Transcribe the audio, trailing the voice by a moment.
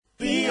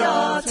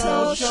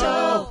Auto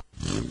Show.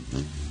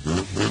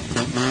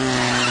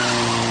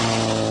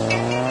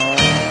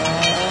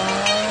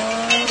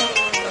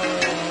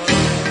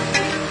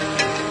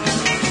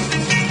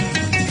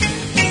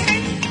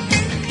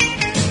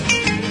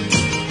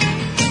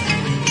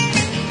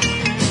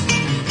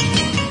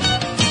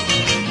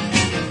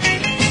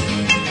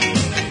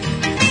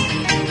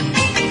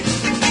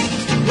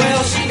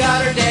 Well, she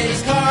got her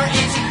daddy's car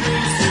and she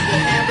cruised to the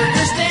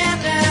hamburger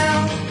stand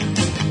now.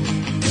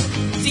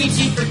 Seems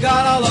she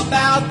forgot all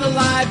about the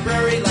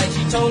library like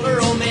she told her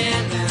old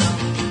man now.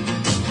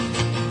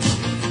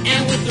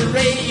 And with the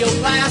radio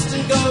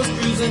blasting goes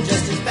cruising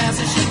just as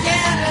fast as she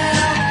can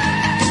now.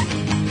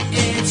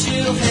 And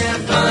she'll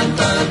have fun,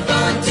 fun,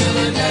 fun till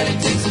her daddy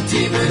takes a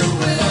T-bird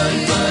away.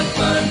 Fun, fun,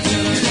 fun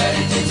till her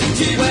daddy takes a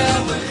T-bird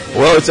away.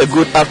 Well, it's a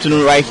good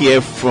afternoon right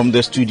here from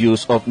the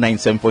studios of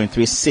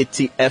 97.3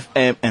 City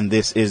FM, and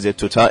this is the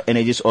Total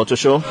Energies Auto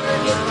Show.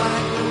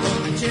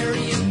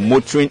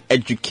 Motoring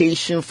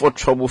education for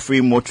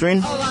trouble-free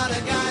motoring.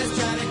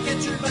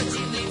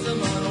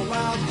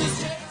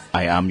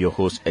 I am your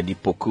host, Eddie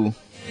Poku.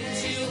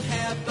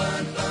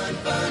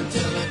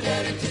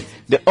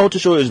 The Auto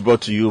Show is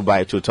brought to you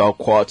by Total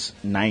Quartz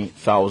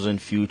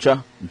 9000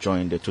 Future.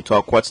 Join the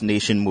Total Quartz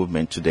Nation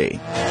movement today.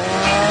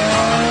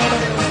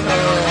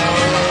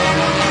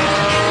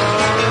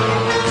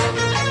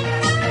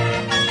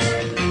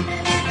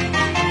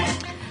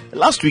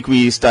 Last week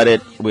we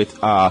started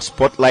with our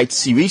Spotlight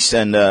series,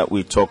 and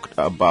we talked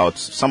about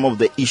some of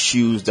the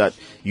issues that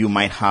you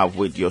might have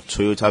with your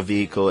Toyota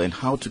vehicle and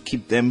how to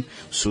keep them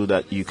so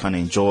that you can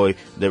enjoy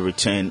the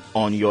return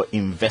on your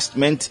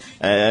investment.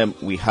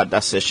 We had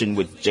that session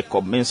with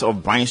Jacob Mensah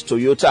of Brian's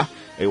Toyota.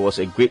 It was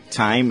a great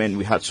time and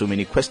we had so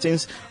many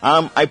questions.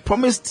 I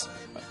promised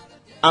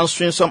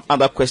answering some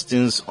other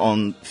questions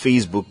on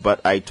Facebook,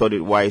 but I thought it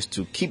wise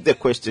to keep the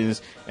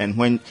questions, and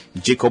when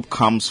Jacob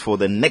comes for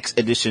the next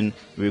edition,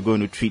 we're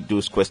going to treat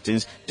those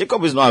questions.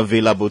 Jacob is not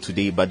available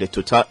today, but the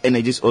Total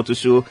Energies Auto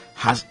Show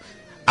has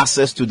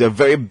access to the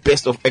very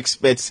best of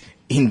experts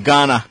in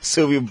Ghana,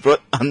 so we brought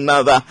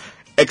another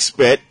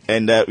expert,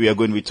 and we are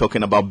going to be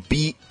talking about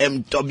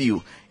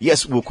BMW.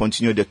 Yes, we'll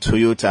continue the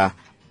Toyota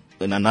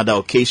in another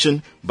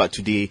occasion, but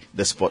today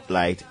the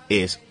spotlight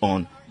is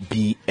on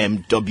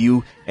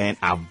BMW, and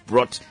I've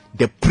brought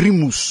the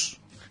primus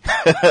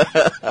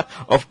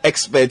of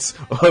experts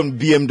on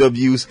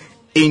BMWs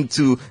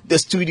into the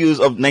studios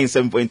of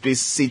 97.3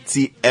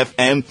 City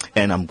FM,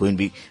 and I'm going to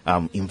be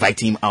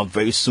inviting him out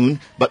very soon.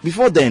 But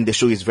before then, the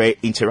show is very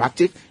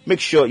interactive.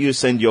 Make sure you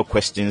send your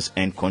questions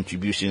and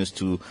contributions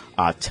to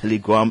our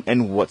Telegram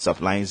and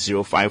WhatsApp line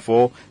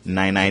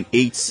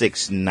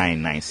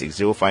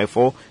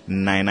 054-9986-996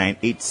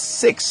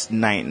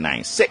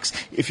 054-9986-996.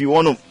 If you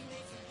want to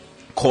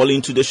call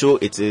into the show,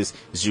 it is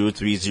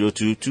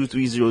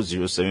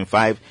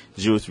 0302-230-075,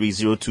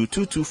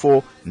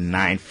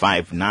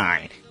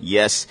 0302-224-959.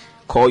 Yes,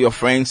 call your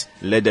friends,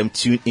 let them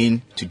tune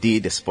in. Today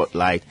the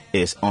spotlight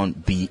is on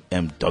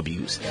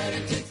BMWs.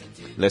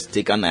 Let's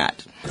take an ad.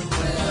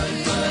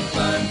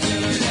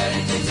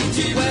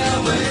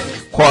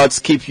 Quartz,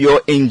 keep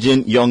your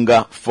engine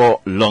younger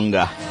for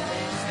longer.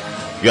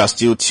 You are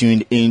still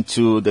tuned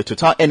into the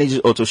Total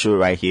Energies Auto Show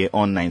right here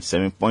on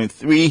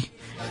 97.3.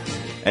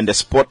 And the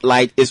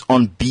spotlight is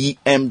on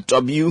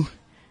BMW,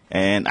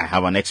 and I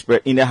have an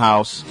expert in the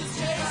house.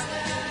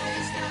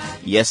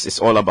 Yes, it's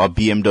all about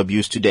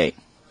BMWs today.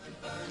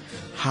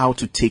 How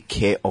to take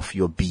care of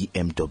your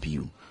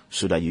BMW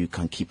so that you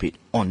can keep it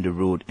on the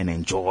road and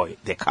enjoy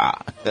the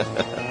car.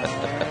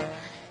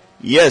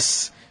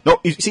 Yes. Now,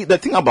 you see, the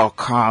thing about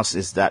cars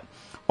is that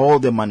all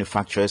the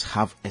manufacturers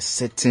have a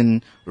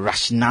certain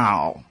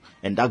rationale,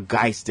 and that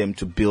guides them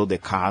to build the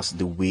cars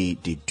the way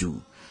they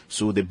do.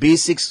 So the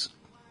basics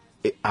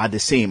are the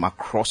same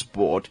across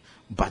board,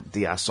 but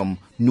there are some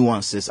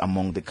nuances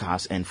among the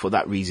cars, and for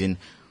that reason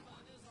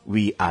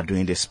we are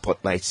doing the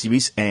Spotlight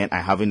series. And I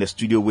have in the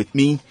studio with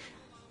me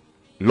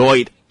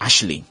Lloyd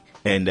Ashley,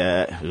 and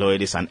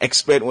Lloyd is an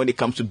expert when it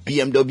comes to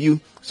BMW,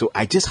 so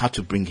I just had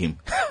to bring him.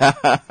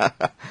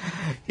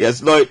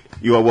 Yes, Lloyd,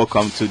 you are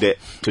welcome to the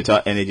Total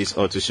Energies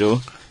Auto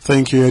Show.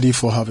 Thank you, Eddie,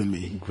 for having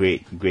me.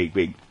 Great.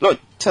 Lloyd,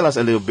 tell us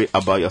a little bit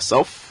about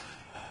yourself.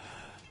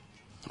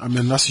 I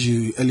mean, as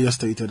you earlier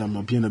stated, I'm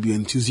a BMW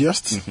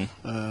enthusiast.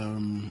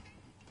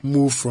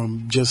 Moved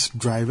from just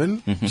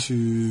driving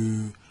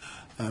to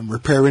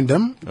repairing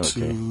them,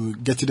 to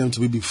getting them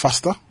to be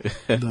faster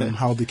than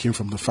how they came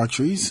from the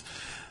factories,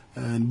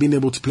 and being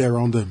able to play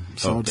around them.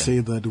 So I'd say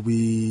that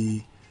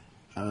we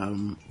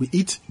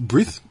eat,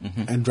 breathe,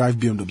 and drive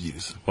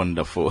BMWs.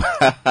 Wonderful.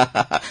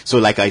 So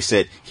like I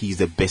said, he's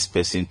the best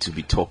person to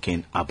be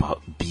talking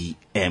about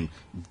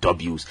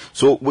BMWs.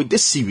 So with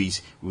this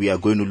series, we are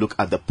going to look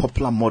at the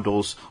popular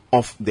models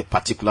of the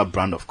particular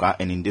brand of car.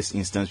 And in this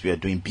instance, we are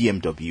doing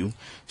BMW.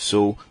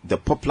 So the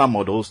popular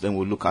models, then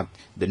we'll look at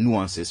the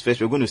nuances.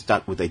 First, we're going to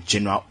start with a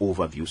general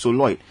overview. So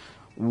Lloyd,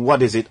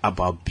 what is it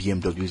about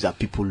BMWs that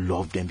people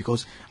love them?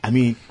 Because, I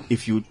mean,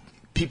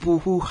 people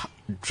who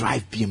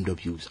drive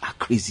BMWs are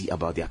crazy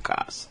about their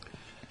cars.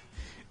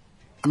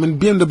 I mean,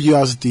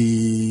 BMW, as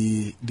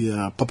the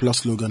popular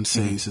slogan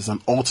says, is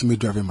an ultimate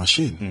driving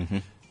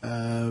machine.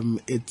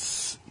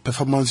 It's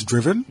performance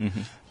driven.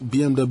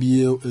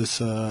 BMW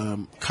is a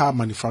car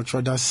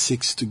manufacturer that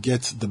seeks to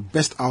get the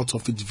best out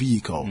of its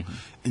vehicle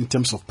in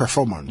terms of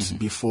performance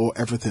before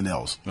everything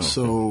else.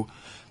 So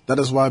that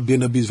is why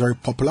BMW is very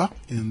popular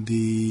in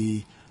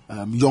the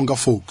younger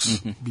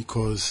folks,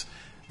 because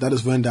that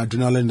is when the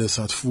adrenaline is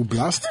at full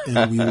blast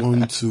and we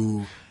want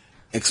to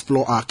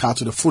explore our car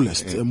to the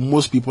fullest.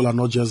 Most people are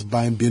not just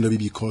buying BMW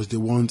because they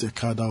want a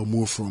car that will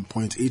move from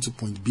point A to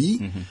point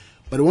B,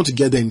 but they want to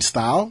get there in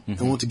style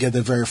and want to get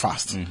there very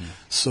fast.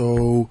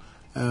 So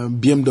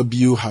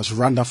BMW has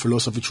run that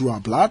philosophy through our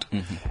blood,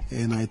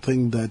 and I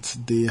think that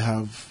they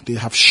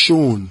have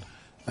shown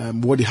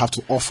what they have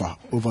to offer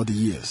over the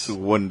years.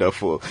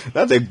 Wonderful.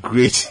 That's a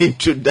great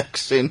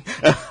introduction.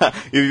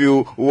 If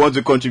you want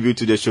to contribute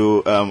to the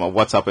show,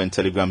 WhatsApp and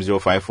Telegram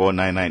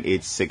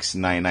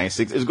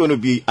 05499869996. It's going to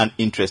be an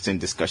interesting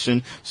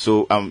discussion.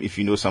 So if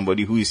you know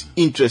somebody who is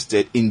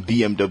interested in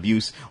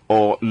BMWs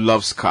or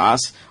loves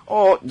cars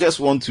or just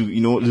want to,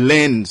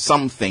 learn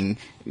something,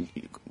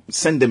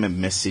 send them a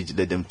message,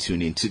 let them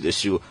tune into the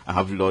show. I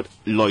have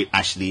Lloyd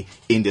Ashley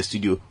in the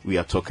studio. We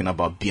are talking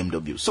about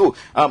BMW. So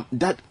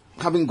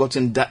having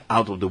gotten that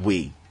out of the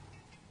way,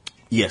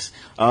 yes.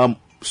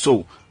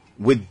 So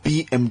with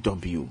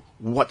BMW,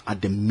 what are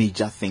the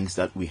major things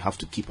that we have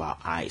to keep our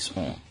eyes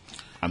on?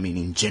 I mean,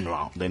 in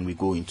general, then we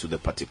go into the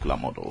particular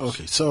models.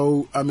 Okay,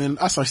 so I mean,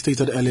 as I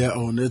stated earlier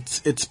on,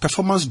 it's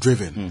performance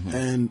driven,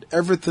 and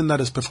everything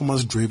that is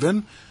performance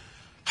driven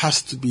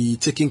has to be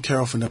taken care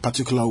of in a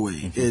particular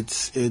way.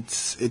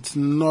 It's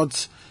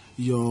not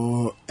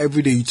your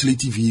everyday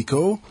utility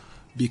vehicle,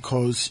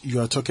 because you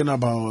are talking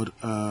about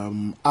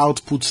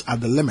outputs at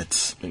the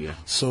limits.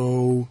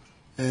 So,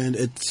 and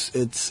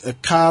it's a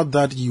car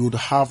that you would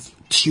have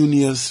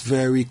tuners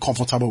very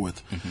comfortable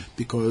with,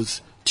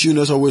 because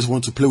tuners always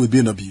want to play with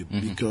BMW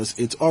because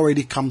it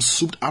already comes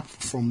souped up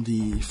from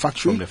the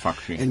factory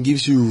and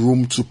gives you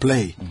room to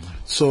play.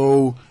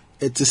 So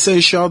it's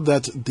essential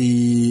that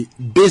the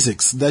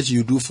basics that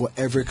you do for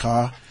every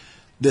car,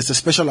 there's a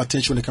special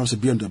attention when it comes to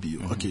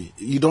BMW. Okay,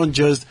 you don't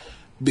just,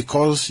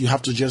 because you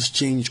have to just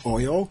change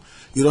oil,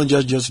 you don't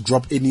just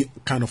drop any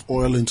kind of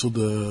oil into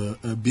the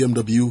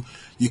BMW.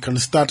 You can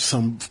start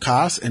some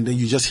cars and then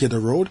you just hit the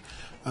road.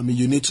 I mean,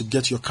 you need to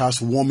get your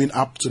cars warming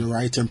up to the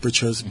right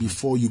temperatures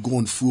before you go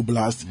on full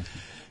blast.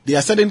 There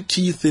are certain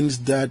key things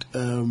that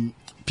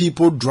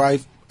people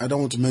drive. I don't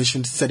want to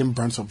mention certain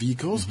brands of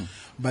vehicles,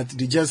 but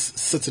they just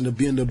sit in the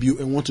BMW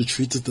and want to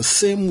treat it the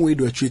same way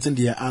they're treating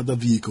their other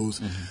vehicles.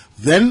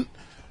 Then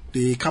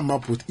they come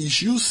up with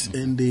issues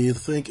and they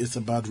think it's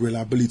about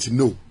reliability.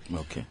 No.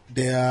 Okay.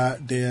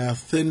 There are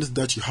things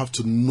that you have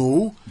to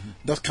know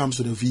that comes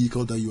with the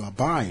vehicle that you are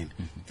buying.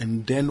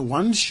 And then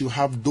once you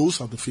have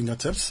those at the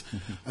fingertips,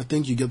 I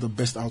think you get the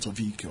best out of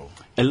vehicle.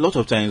 A lot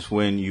of times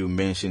when you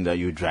mention that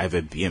you drive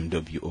a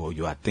BMW or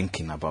you are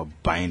thinking about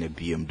buying a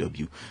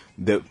BMW,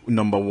 the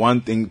number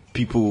one thing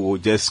people will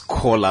just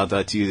call out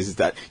at you is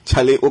that,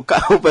 Charlie, I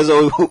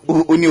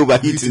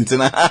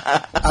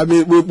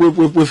mean,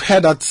 we've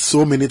heard that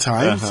so many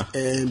times,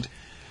 and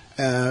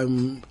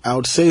I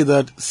would say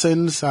that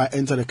since I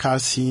entered the car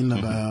scene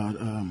about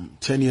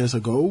 10 years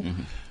ago,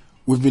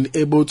 we've been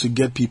able to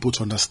get people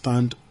to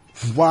understand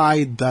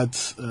why that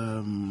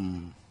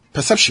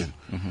perception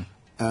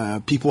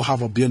people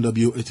have of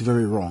BMW is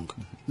very wrong.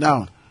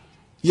 Now,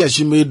 yes,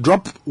 you may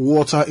drop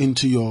water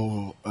into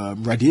your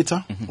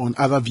radiator on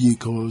other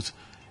vehicles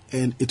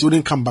and it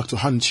wouldn't come back to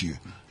haunt you,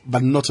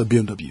 but not a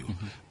BMW.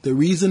 The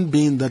reason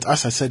being that,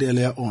 as I said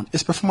earlier on,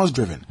 it's performance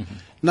driven.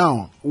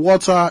 Now,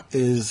 water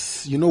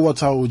is,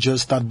 water will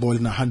just start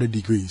boiling 100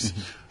 degrees.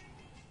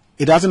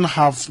 It doesn't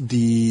have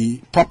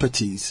the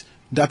properties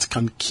that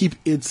can keep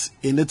it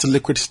in its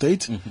liquid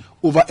state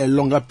over a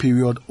longer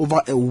period,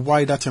 over a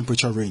wider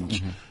temperature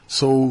range.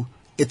 So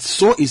it's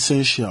so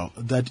essential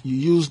that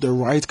you use the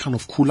right kind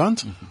of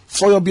coolant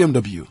for your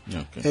BMW.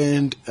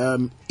 And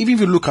even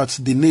if you look at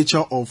the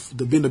nature of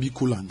the BMW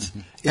coolant,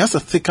 it has a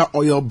thicker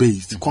oil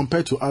base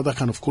compared to other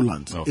kind of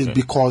coolant. It's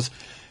because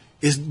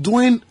it's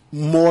doing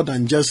more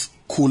than just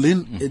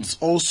cooling. It's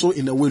also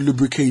in a way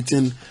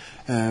lubricating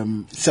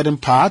certain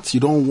parts.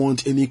 You don't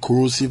want any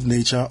corrosive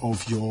nature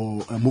of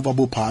your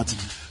movable parts.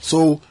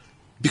 So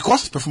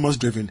because it's performance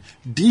driven,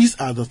 these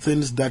are the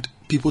things that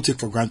people take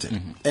for granted.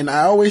 And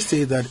I always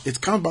say that it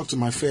comes back to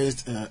my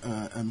first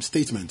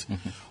statement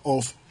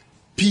of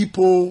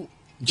people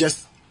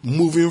just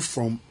moving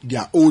from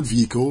their old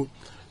vehicle,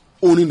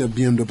 owning a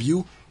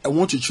BMW, and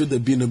want to treat the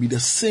BMW the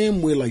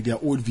same way like their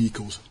old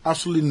vehicles.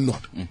 Absolutely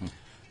not.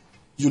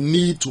 You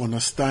need to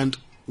understand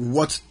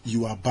what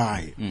you are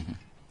buying.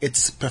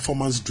 It's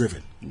performance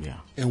driven.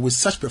 And with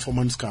such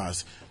performance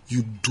cars,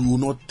 you do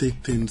not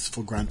take things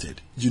for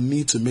granted. You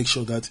need to make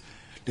sure that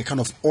the kind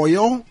of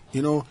oil,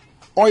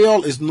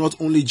 oil is not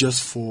only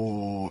just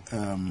for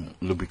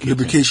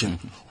lubrication.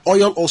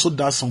 Oil also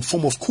does some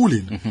form of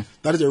cooling.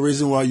 That is the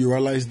reason why you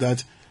realize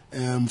that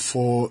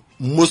for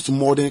most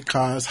modern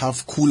cars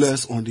have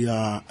coolers on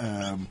their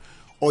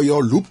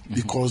oil loop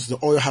because the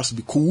oil has to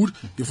be cooled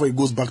before it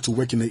goes back to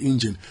work in the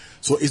engine.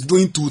 So it's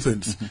doing two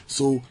things.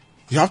 So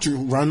you have to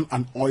run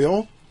an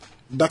oil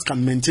that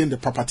can maintain the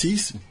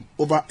properties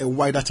over a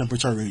wider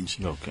temperature range.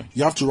 Okay.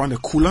 You have to run a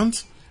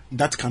coolant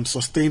that can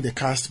sustain the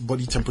car's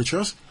body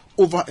temperatures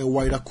over a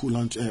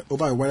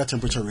wider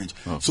temperature range.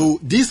 Okay. So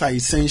these are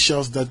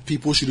essentials that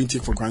people shouldn't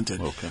take for granted.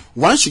 Okay.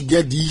 Once you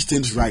get these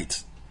things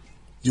right,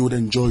 you would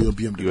enjoy your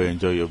BMW. You will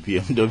enjoy your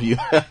BMW.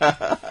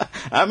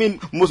 I mean,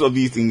 most of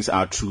these things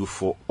are true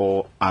for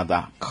all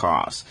other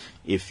cars.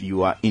 If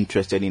you are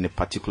interested in a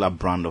particular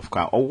brand of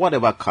car or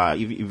whatever car,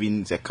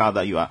 even it's a car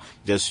that you are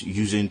just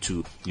using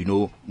to,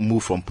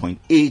 move from point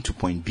A to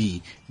point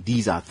B,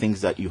 these are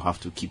things that you have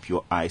to keep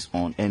your eyes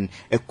on and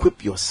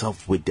equip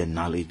yourself with the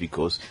knowledge,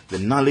 because the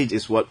knowledge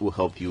is what will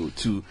help you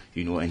to,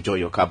 enjoy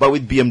your car. But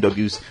with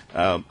BMWs,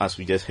 as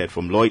we just heard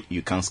from Lloyd,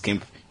 you can't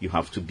skimp. You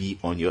have to be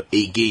on your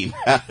A game.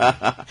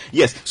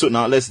 Yes. So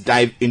now let's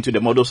dive into the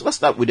models. Let's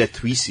start with the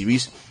 3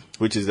 Series,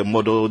 which is the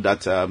model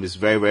that is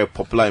very, very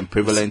popular and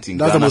prevalent in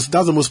Ghana. That's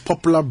the most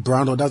popular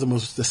brand, or that's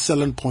the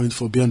selling point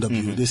for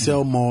BMW. They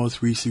sell more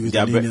 3 Series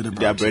than any other brand.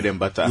 They are bread and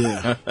butter.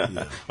 Yeah.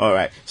 All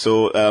right.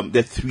 So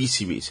the 3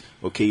 Series.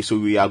 Okay. So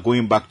we are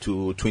going back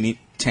to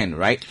 2010,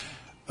 right?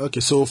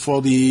 Okay, so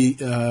for the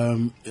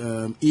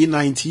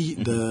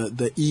E90,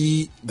 the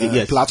E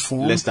yes,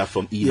 platform. Let's start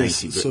from E90.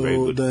 Yes, so very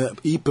good. the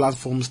E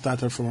platform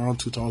started from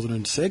around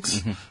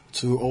 2006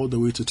 to all the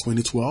way to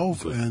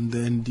 2012, and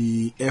then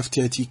the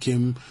F30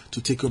 came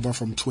to take over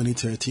from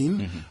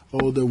 2013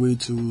 all the way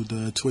to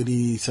the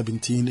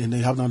 2017, and they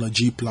have now the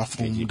G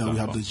platform. We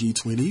have the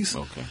G20s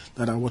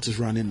that are what is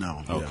running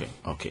now. Okay,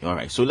 okay, all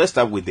right. So let's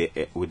start with the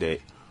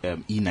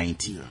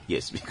E90.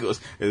 Yes, because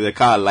the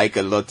car I like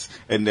a lot,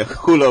 and the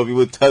whole lot of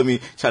people tell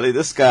me, Charlie,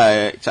 this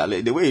guy,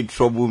 the way he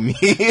trouble me.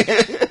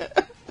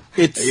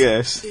 It's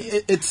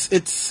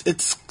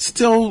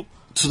still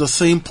to the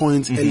same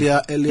point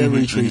earlier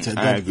reiterated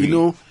that,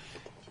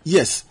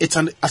 yes, it's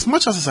as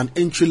much as it's an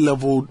entry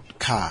level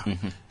car,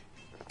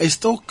 it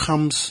still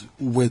comes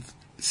with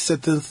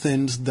certain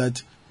things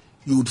that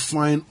you would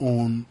find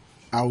on,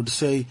 I would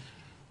say,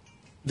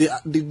 the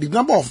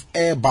number of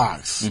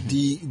airbags,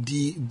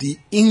 the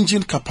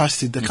engine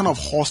capacity, the kind of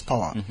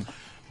horsepower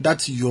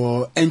that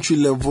your entry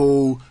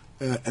level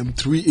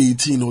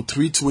M318 or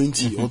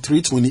 320 or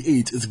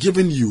 328 is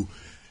giving you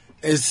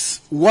is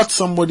what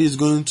somebody is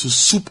going to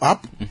soup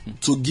up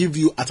to give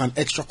you at an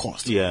extra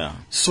cost. Yeah.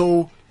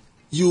 So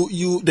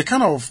you the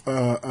kind of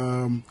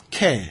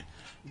care,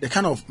 the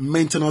kind of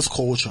maintenance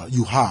culture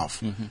you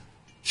have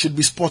should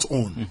be spot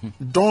on.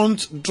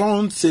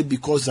 Don't say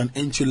because it's an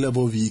entry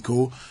level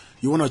vehicle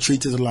you want to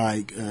treat it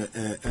like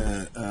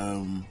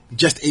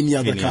just any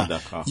other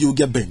car. You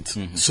get bent.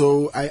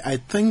 So I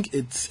think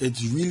it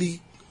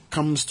really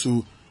comes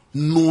to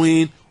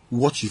knowing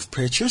what you've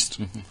purchased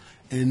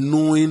and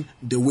knowing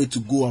the way to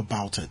go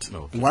about it.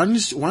 Okay.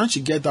 Once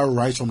you get that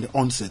right from the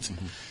onset,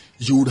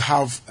 you would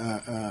have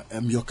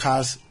your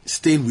cars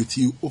staying with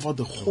you over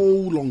the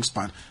whole long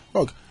span.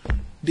 Look,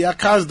 there are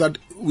cars that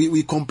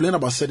we complain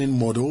about certain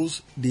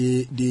models.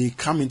 They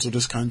come into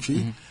this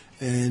country,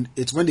 and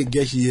it's when they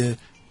get here,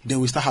 then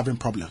we start having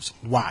problems.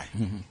 Why?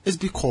 It's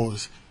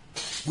because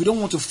we don't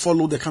want to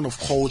follow the kind of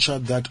culture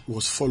that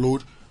was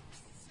followed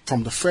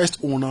from the first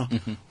owner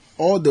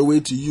all the way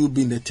to you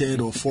being the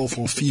third or fourth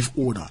or fifth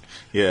owner.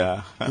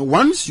 Yeah. And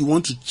once you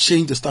want to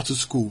change the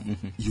status quo,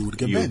 you would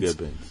get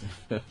bent.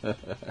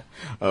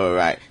 All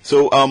right.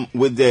 So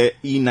with the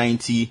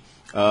E90,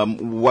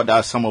 what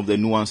are some of the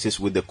nuances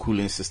with the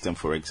cooling system,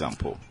 for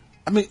example?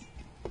 I mean,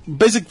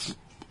 basic,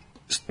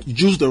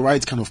 use the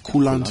right kind of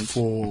coolant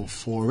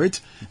for it.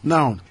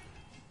 Now,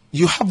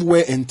 you have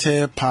wear and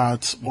tear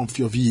parts of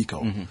your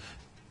vehicle.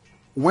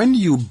 When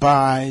you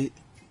buy,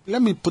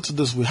 let me put it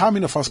this way, how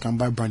many of us can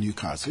buy brand new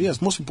cars? So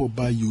yes, most people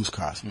buy used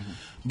cars.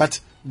 But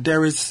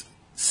there is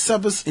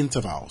service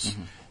intervals.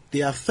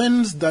 There are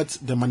things that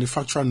the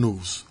manufacturer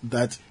knows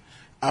that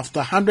after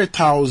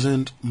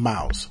 100,000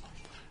 miles,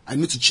 I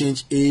need to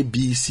change A,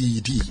 B, C,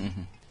 D.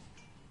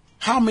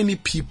 How many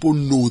people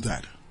know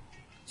that?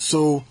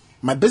 So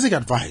my basic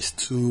advice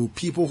to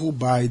people who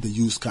buy the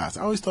used cars,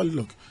 I always tell you,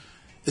 look,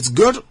 it's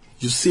good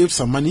you save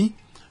some money,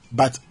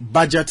 but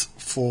budget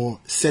for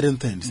certain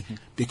things.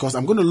 Because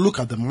I'm going to look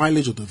at the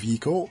mileage of the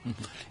vehicle.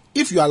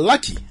 If you are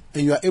lucky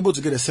and you are able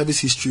to get a service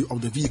history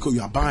of the vehicle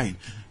you are buying,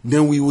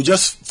 then we will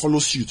just follow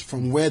suit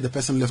from where the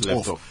person left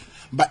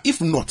off. But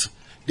if not,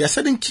 there are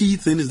certain key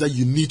things that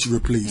you need to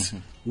replace.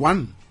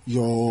 One,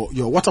 your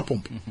water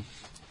pump.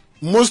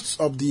 Most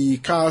of the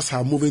cars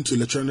are moving to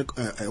electronic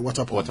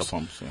water pumps.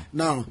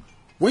 Now,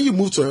 when you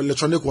move to an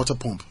electronic water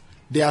pump,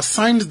 there are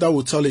signs that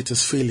will tell it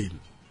is failing.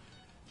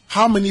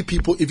 How many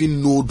people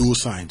even know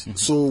those signs?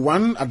 So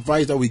one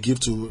advice that we give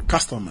to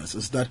customers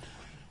is that,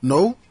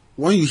 no,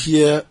 when you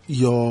hear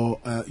your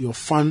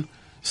fan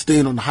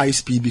staying on high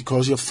speed,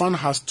 because your fan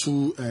has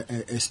two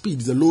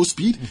speeds, the low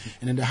speed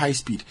and then the high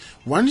speed.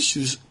 Once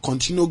you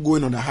continue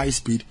going on the high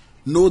speed,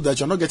 know that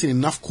you're not getting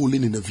enough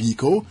cooling in the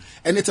vehicle,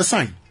 and it's a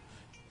sign.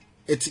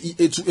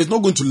 It's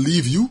not going to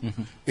leave you.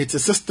 It's a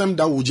system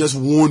that will just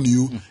warn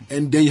you,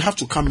 and then you have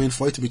to come in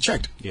for it to be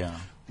checked. Yeah.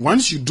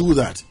 Once you do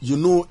that, you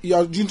know you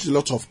are using a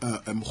lot of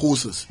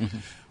hoses.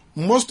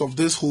 Most of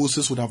these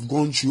hoses would have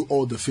gone through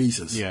all the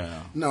phases.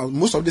 Yeah. Now,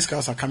 most of these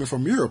cars are coming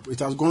from Europe. It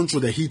has gone through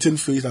the heating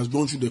phase, has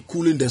gone through the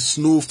cooling, the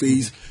snow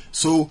phase.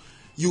 So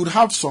you would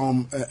have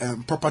some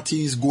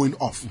properties going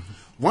off.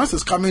 Once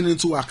it's coming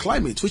into a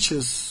climate which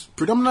is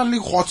predominantly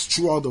hot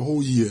throughout the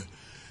whole year,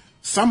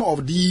 some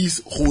of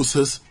these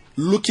hoses,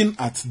 looking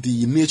at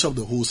the nature of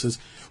the hoses,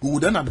 we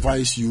would then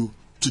advise you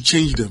to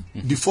change them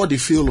before they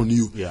fail on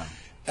you. Yeah.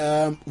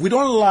 We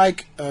don't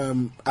like,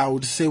 I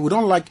would say, we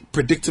don't like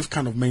predictive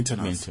kind of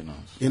maintenance.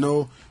 You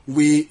know,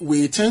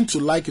 we tend to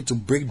like it to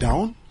break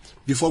down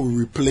before we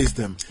replace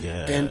them.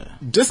 Yeah. And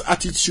this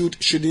attitude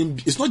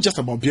shouldn't, it's not just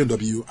about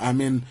BMW. I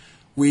mean,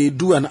 we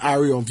do an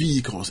array of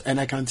vehicles, and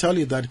I can tell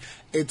you that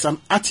it's an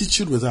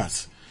attitude with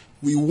us.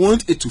 We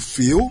want it to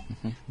fail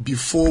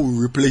before we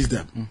replace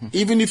them.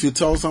 Even if you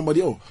tell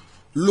somebody, oh,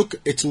 look,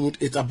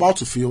 it's about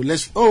to fail,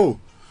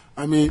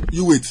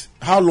 you wait.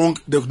 How long?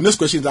 The next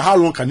question is, how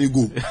long can you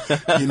go?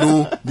 You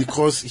know,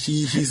 because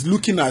he's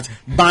looking at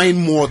buying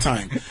more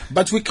time.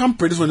 But we can't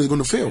predict when it's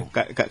going to fail.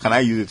 Can I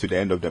use it to the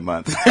end of the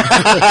month?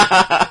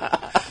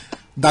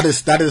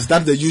 That's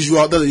the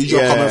usual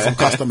comment from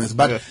customers.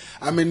 But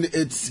I mean,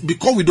 it's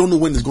because we don't know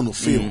when it's going to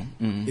fail.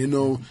 You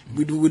know,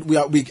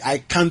 I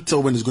can't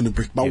tell when it's going to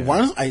break. But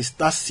once I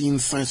start seeing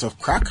signs of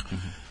crack,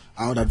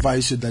 I would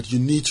advise you that you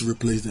need to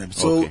replace them.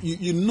 So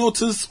you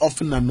notice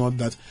often than not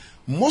that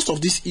most of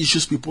these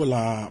issues people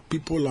are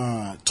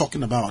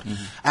talking about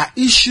are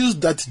issues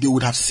that they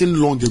would have seen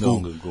long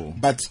ago.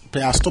 But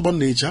per our stubborn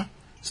nature,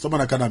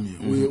 Stubborn Academy,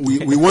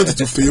 we want it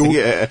to fail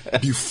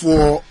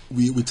before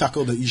we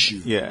tackle the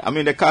issue. Yeah, I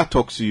mean, the car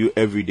talks to you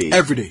every day.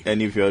 Every day.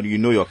 And if you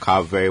know your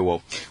car very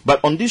well.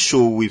 But on this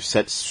show, we've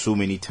said so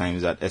many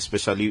times that,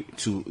 especially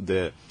to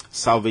the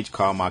salvage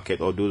car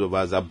market or those of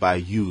us that buy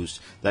used,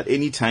 that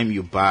anytime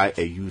you buy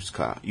a used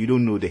car, you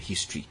don't know the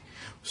history.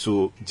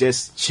 So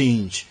just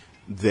change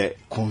the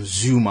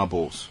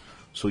consumables.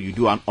 So you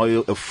do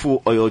a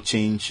full oil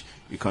change.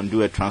 You can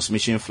do a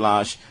transmission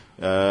flash.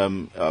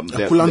 The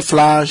coolant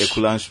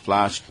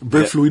flash,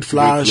 brake fluid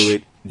flash,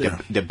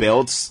 the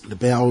belts,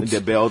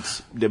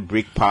 the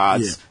brake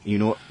pads, you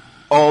know,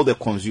 all the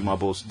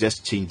consumables,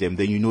 just change them.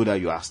 Then you know that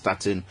you are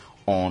starting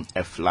on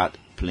a flat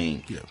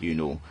plane, you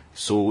know.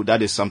 So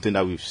that is something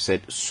that we've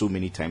said so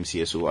many times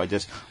here. So I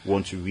just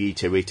want to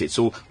reiterate it.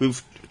 So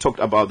we've talked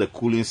about the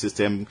cooling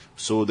system.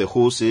 So the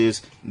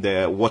hoses,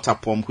 the water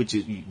pump, which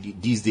is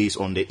these days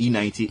on the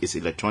E90 is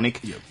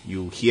electronic.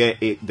 You hear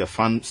it, the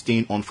fan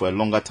staying on for a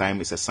longer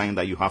time. It's a sign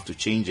that you have to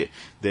change it.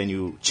 Then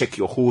you check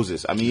your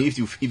hoses. I mean, if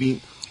you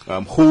even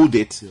hold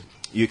it,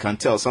 you can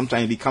tell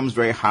sometimes it becomes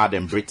very hard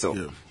and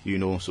brittle, you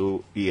know.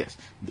 So yes,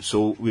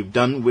 so we've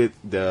done with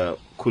the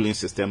cooling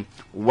system.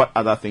 What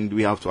other thing do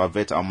we have to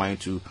avert our mind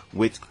to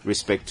with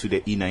respect to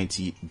the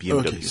E90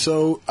 BMW? Okay,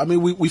 so I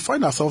mean, we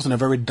find ourselves in a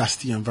very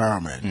dusty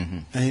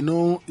environment, and you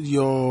know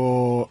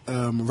your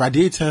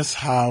radiators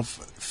have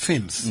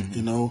fins,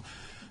 you know.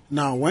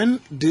 Now, when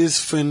these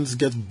fins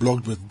get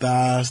blocked with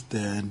dust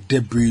and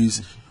debris,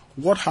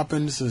 what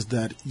happens is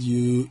that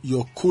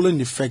your cooling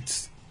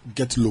effects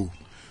get low.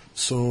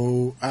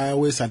 So I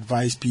always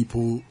advise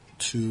people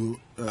to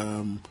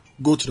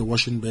go to the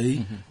washing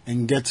bay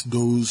and get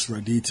those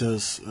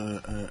radiators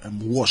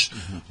washed.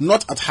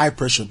 Not at high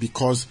pressure,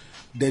 because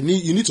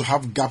you need to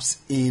have gaps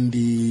in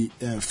the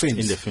fins.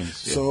 In the fins,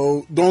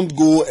 So don't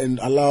go and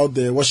allow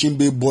the washing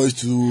bay boys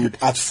to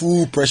at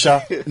full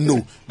pressure.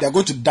 No, they are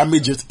going to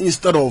damage it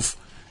instead of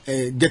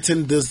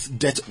getting this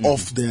dirt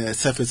off the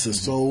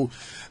surfaces. So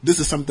this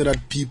is something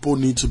that people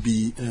need to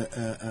be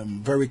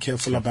very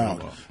careful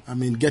about. I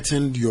mean,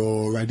 getting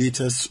your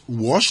radiators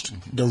washed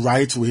the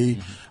right way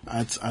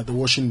at the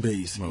washing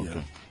bays.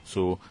 Okay.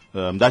 So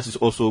that is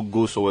also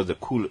goes towards the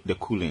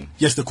cooling.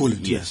 Yes, the cooling.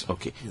 Yes.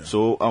 Okay. Yeah.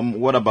 So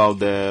what about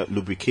the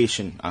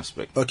lubrication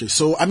aspect? Okay.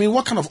 So I mean,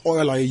 what kind of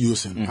oil are you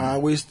using? I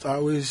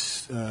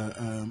always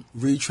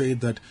reiterate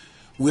that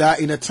we are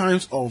in a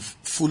times of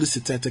fully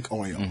synthetic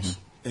oils,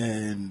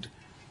 and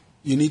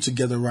you need to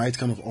get the right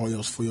kind of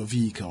oils for your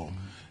vehicle.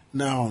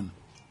 Now,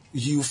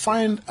 you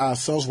find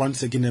ourselves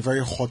once again in a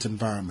very hot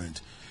environment.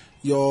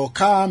 Your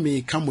car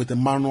may come with a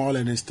manual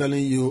and it's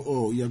telling you,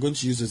 oh, you're going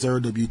to use a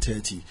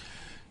 0W30.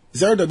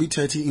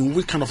 0W30 in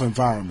which kind of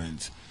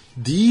environment?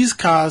 These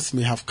cars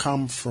may have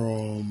come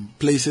from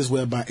places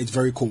whereby it's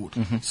very cold.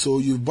 So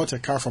you bought a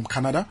car from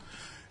Canada,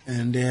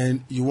 and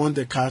then you want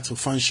the car to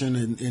function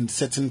in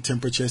certain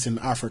temperatures in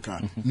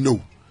Africa.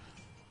 No.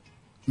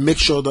 Make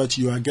sure that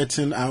you are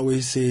getting, I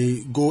always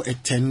say, go a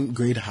 10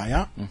 grade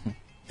higher,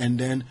 and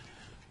then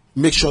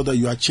make sure that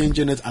you are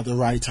changing it at the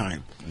right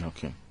time.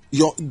 Okay.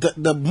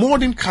 The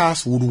modern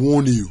cars would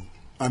warn you.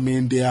 I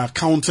mean, there are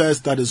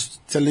counters that is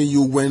telling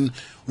you when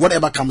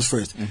whatever comes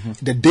first.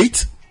 The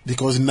date,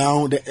 because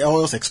now the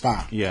oils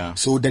expire. Yeah.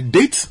 So the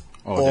date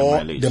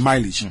or the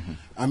mileage.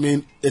 I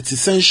mean, it's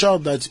essential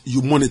that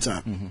you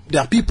monitor.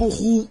 There are people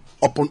who,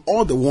 upon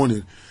all the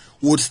warning,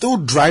 would still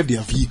drive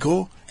their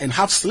vehicle and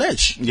have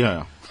sludge.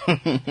 Yeah.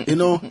 You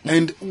know,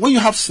 and when you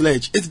have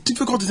sludge, it's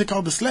difficult to take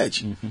out the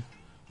sludge.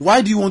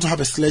 Why do you want to have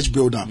a sludge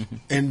build-up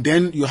and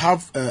then you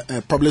have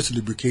problems with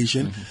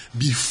lubrication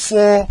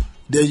before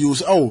then you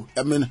say, oh,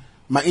 I mean,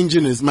 my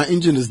engine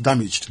is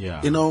damaged.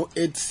 Yeah. You know,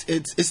 it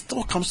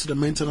still comes to the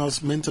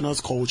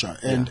maintenance culture,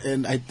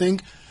 and I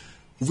think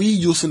we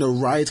using the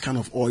right kind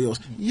of oils.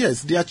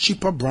 Yes, there are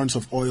cheaper brands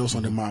of oils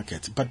on the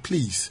market, but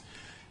please,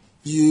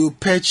 you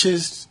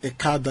purchase a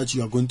car that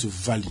you are going to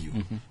value,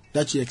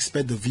 that you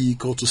expect the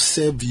vehicle to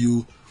serve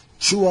you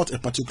throughout a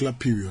particular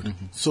period.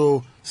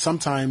 So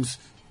sometimes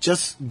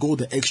just go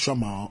the extra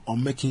mile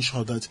on making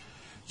sure that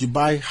you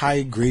buy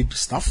high grade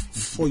stuff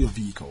for your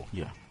vehicle.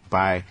 Yeah.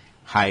 Buy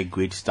high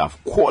grade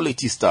stuff,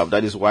 quality stuff.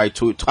 That is why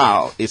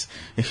Total is,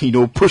 you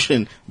know,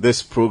 pushing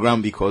this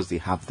program, because they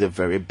have the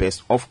very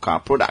best of car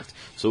product.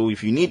 So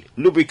if you need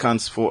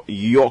lubricants for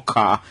your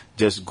car,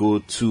 just go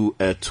to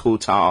a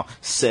Total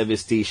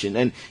service station.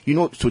 And you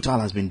know, Total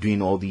has been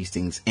doing all these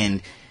things,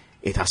 and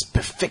it has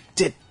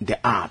perfected the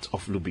art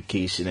of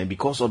lubrication. And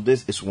because of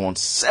this, it's won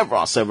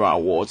several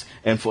awards.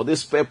 And for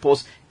this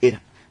purpose,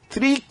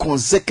 3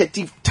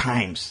 consecutive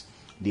times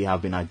they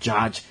have been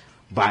adjudged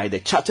by the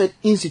Chartered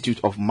Institute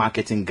of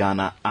Marketing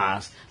Ghana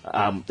as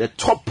the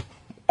top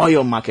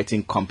oil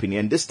marketing company.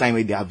 And this time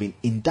they have been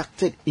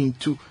inducted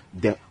into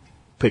the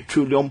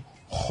Petroleum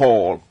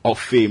Hall of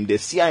Fame, the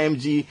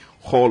CIMG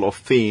Hall of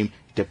Fame,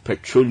 the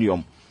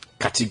petroleum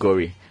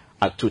category.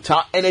 At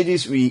Total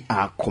Energies, we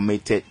are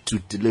committed to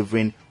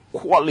delivering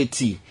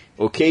quality.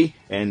 Okay,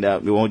 and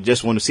we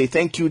just want to say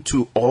thank you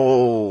to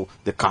all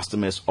the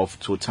customers of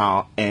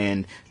Total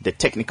and the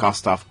technical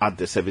staff at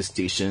the service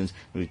stations.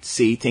 We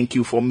say thank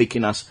you for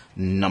making us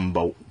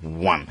number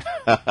 1.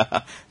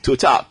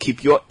 Total,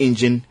 keep your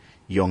engine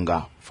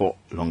younger for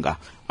longer.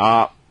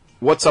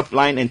 WhatsApp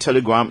line and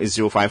Telegram is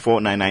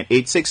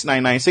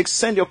 054-9986-996.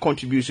 Send your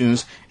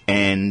contributions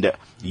and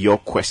your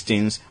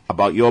questions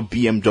about your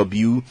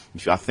BMW.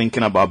 If you are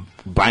thinking about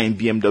buying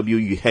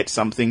BMW, you heard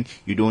something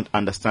you don't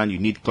understand, you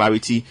need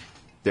clarity,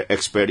 the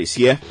expert is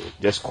here.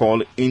 Just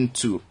call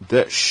into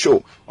the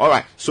show. All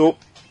right, so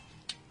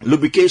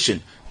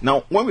lubrication.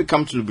 Now, when we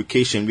come to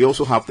lubrication, we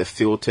also have the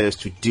filters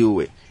to deal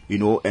with. You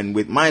know, and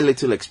with my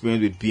little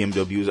experience with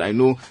BMWs, I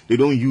know they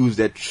don't use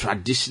the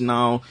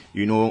traditional,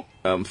 you know,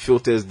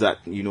 filters that,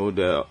 you know,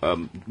 the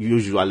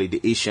usually the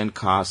Asian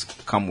cars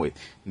come with.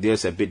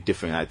 There's a bit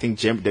different. I think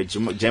the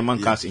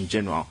German cars in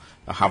general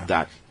have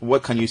that.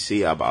 What can you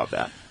say about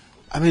that?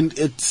 I mean,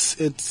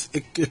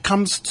 it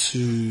comes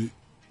to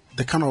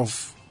the kind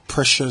of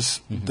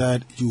pressures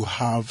that you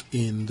have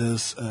in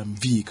this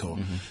vehicle.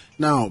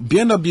 Now,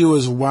 BMW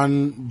is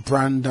one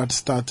brand that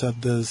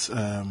started this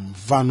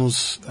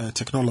Vanus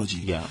technology.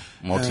 Yeah,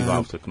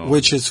 multi-valve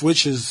technology.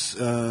 Which is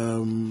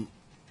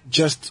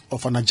just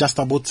of an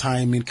adjustable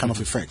timing kind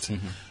of effect.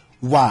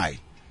 Why?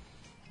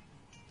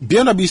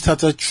 BMW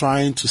started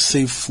trying to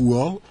save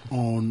fuel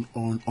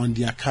on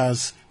their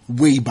cars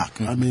way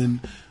back. I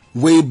mean,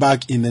 way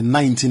back in the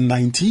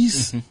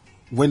 1990s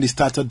when they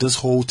started this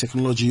whole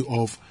technology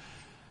of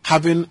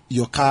having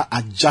your car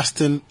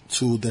adjusting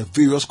to the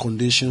various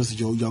conditions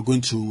you're going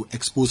to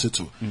expose it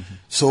to.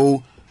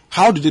 So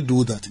how do they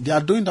do that? They are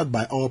doing that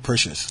by oil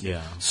pressures.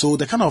 Yeah. So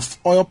the kind of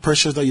oil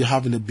pressures that you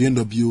have in a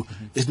BMW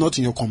is not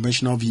in your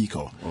conventional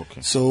vehicle.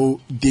 Okay.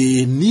 So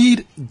they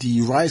need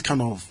the right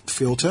kind of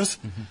filters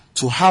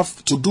to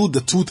do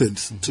the 2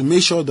 things, to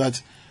make sure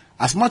that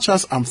as much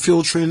as I'm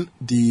filtering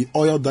the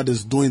oil that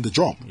is doing the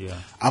job,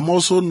 I'm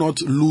also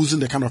not losing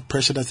the kind of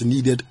pressure that's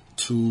needed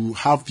to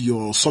have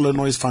your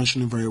solenoids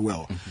functioning very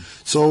well.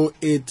 So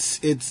it's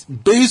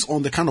based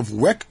on the kind of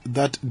work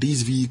that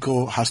this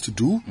vehicle has to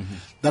do.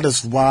 That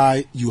is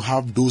why you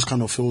have those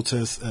kind of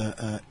filters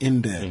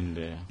in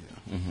there.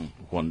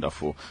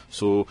 Wonderful.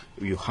 So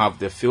you have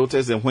the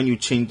filters, and when you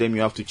change them,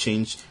 you have to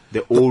change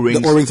the O-rings.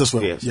 The O-rings as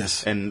well.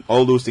 Yes. And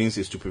all those things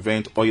is to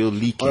prevent oil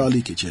leakage. Oil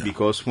leakage, yeah.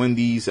 Because when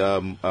these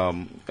O-rings,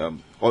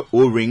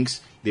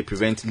 they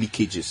prevent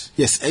leakages.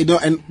 Yes, you know,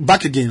 and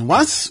back again,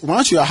 once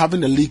you are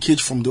having a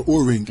leakage from the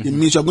O-ring, it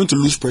means you're going to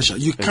lose pressure.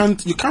 You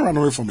can't run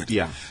away from it.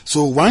 Yeah.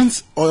 So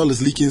once oil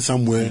is leaking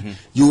somewhere,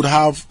 you would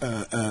have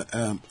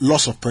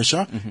loss of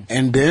pressure,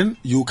 and then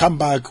you come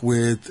back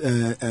with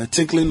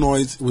tinkling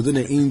noise within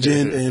the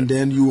engine, and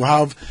then you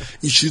have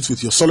issues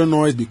with your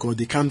solenoids because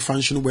they can't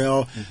function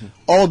well.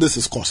 All this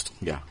is cost.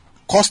 Yeah.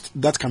 Cost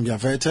that can be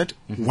averted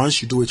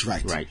once you do it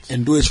right.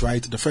 And do it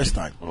right the first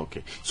time.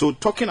 Okay. So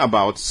talking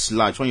about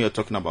sludge, when you're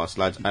talking about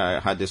sludge, I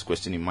had this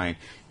question in mind.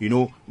 You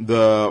know,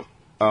 the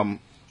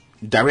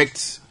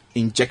direct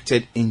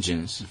injected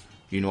engines,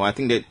 you know, I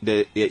think that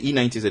the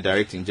E90 is a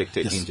direct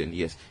injected engine.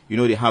 Yes. You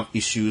know, they have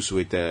issues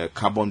with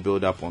carbon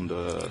buildup on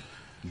the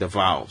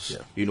valves.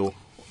 Yeah. You know,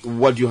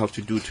 what do you have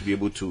to do to be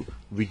able to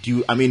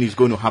reduce? I mean, it's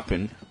going to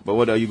happen, but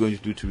what are you going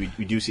to do to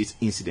reduce its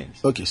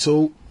incidence? Okay,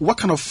 so what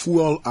kind of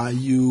fuel are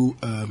you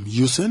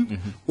using?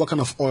 What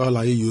kind of oil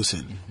are you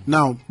using?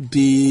 Now,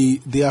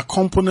 there are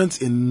components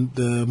in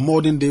the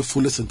modern day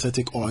fully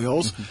synthetic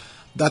oils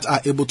that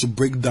are able to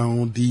break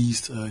down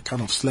these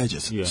kind of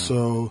sludges. Yeah.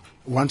 So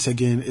once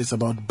again, it's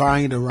about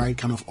buying the right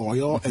kind of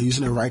oil and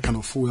using the right kind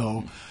of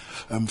fuel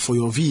for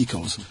your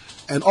vehicles.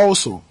 And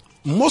also,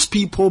 most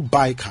people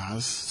buy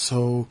cars,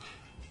 so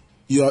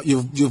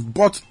you've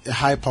bought a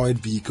high-powered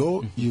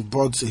vehicle, you've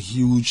bought a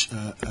huge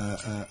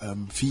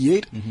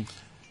V8,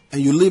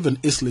 and you live in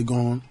East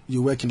Legon,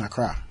 you work in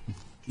Accra.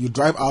 You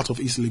drive out of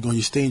East Legon,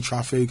 you stay in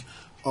traffic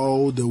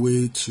all the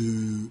way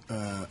to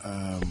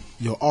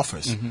your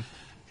office.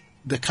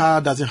 The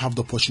car doesn't have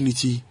the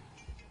opportunity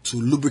to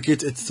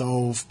lubricate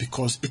itself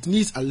because it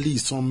needs at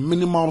least some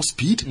minimal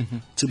speed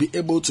to be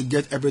able to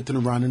get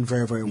everything running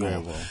very, very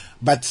well.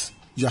 But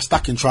you're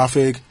stuck in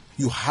traffic.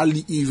 You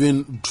hardly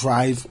even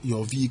drive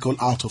your vehicle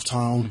out of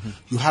town.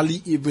 You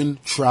hardly even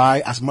try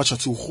as much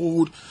as to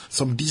hold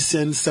some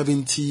decent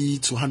 70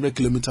 to 100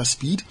 kilometer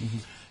speed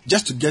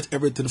just to get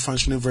everything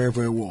functioning very,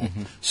 very well.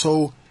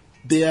 So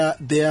there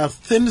are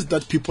things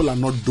that people are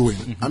not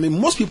doing. I mean,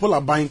 most people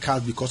are buying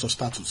cars because of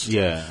status.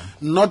 Yeah.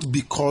 Not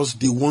because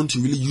they want to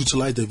really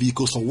utilize the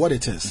vehicle for what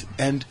it is.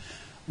 And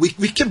we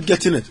keep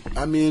getting it.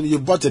 I mean, you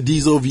bought a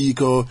diesel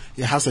vehicle,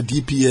 it has a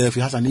DPF,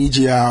 it has an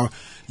EGR,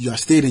 you are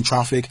staying in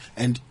traffic,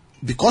 and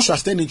because you are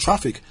staying in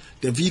traffic,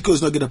 the vehicle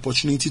is not getting the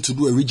opportunity to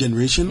do a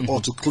regeneration or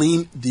to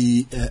clean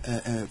the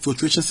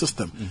filtration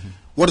system.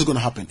 What is going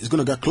to happen? It's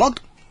going to get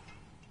clogged.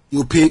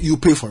 You pay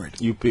for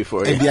it. You pay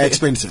for it. And they are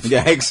expensive. They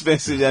are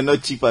expensive. They are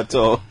not cheap at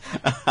all.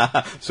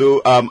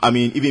 So, I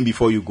mean, even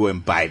before you go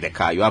and buy the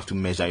car, you have to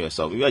measure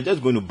yourself. If you are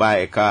just going to buy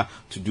a car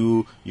to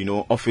do,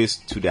 office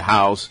to the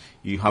house,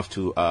 you have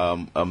to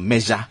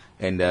measure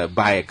and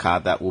buy a car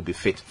that will be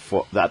fit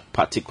for that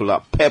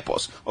particular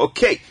purpose.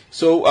 Okay.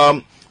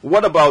 So,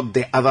 what about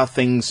the other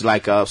things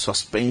like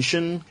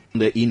suspension,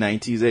 the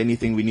E90? Is there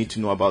anything we need to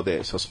know about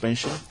the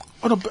suspension?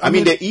 I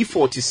mean, the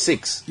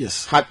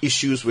E46 had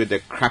issues with the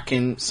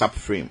cracking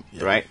subframe,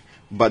 right?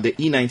 But the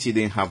E90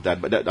 didn't have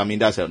that. But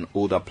that's an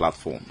older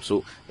platform.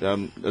 So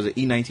does the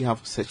E90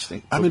 have such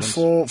thing? I mean,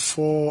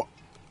 for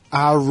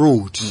our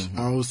road,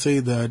 I would say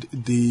that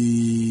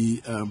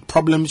the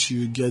problems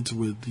you get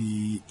with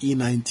the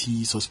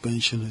E90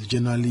 suspension is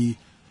generally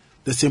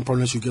the same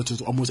problems you get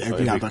with almost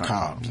every other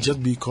car,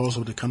 just because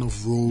of the kind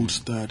of roads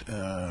that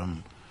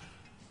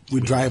we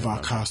drive our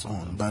cars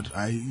on. But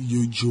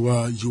you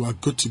are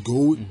good to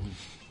go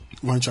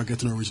once you are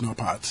getting original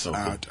parts.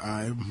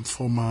 Okay.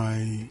 For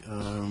my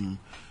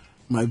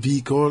my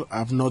vehicle,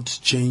 I've not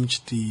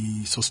changed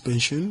the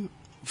suspension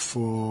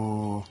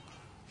for.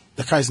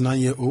 The car is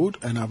 9-year-old,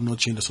 and I've not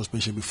changed the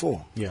suspension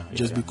before.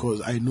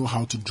 Because I know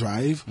how to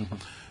drive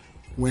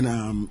when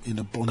I'm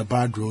on a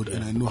bad road,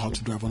 and I know how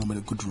to drive when I'm on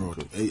a good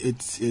road.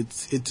 It's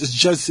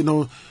just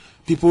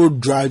people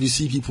drive. You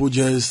see people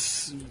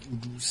just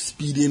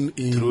speeding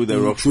through the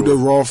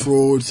rough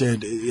roads,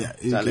 and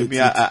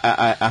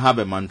I have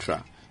a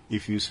mantra: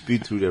 if you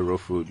speed through the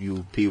rough road,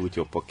 you pay with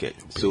your pocket.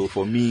 So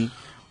for me,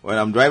 when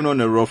I'm driving on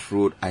a rough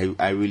road,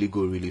 I really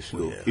go really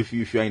slow. If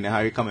you're in a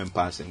hurry, come and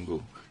pass and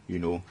go.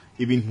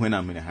 Even when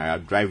I'm in a hurry, I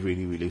drive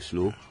really, really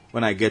slow.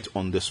 When I get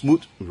on the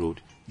smooth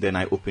road, then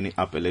I open it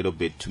up a little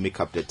bit to make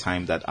up the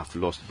time that I've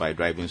lost by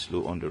driving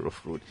slow on the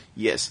rough road.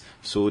 Yes,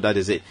 so that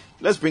is it.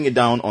 Let's bring it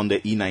down on the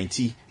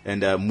E90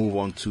 and move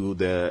on to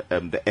the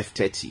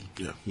F30.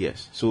 Yeah.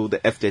 Yes, so the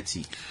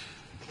F30.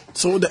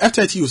 So the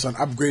F30 was an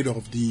upgrade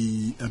of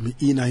the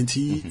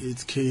E90.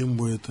 It came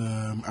with,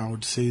 I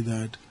would say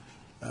that,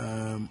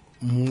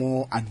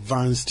 more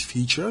advanced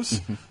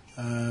features.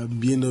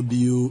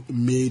 BMW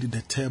made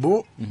the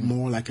turbo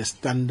more like a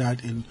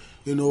standard, and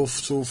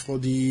so for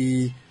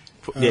the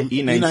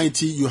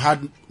E90 you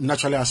had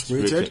naturally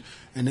aspirated,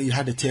 and then you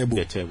had the turbo.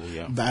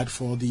 But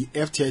for the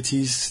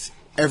F30s,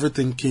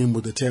 everything came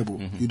with the turbo.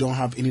 You don't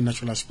have any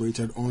naturally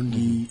aspirated on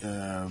the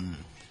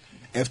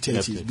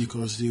F30s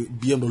because the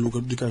BMW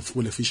look at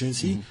fuel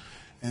efficiency.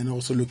 And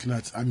also looking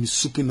at,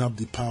 souping up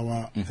the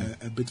power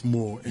a bit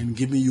more and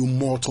giving you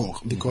more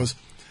torque, because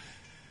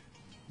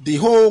the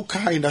whole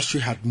car industry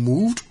had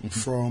moved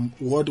from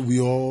what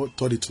we all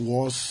thought it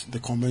was, the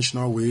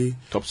conventional way,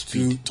 top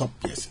speed,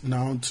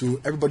 now to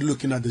everybody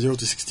looking at the 0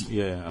 to 60.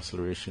 Yeah,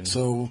 acceleration.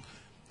 So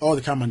all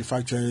the car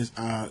manufacturers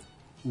are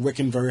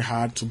working very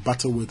hard to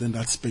battle within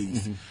that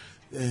space.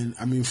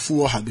 And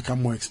fuel has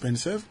become more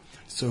expensive,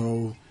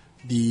 so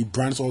the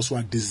brands also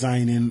are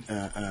designing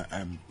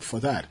for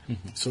that.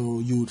 So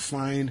you would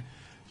find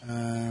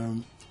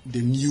the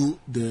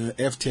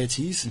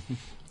F30s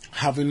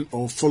having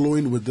or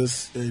following with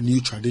this new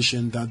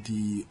tradition that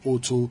the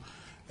auto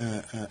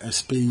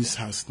space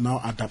has now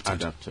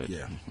adapted.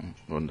 Yeah.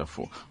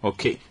 Wonderful.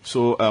 Okay,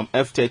 so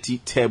F30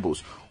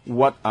 turbos.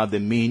 What are the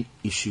main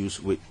issues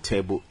with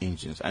turbo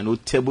engines? I know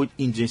turbo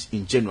engines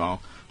in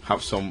general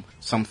have some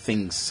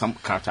things, some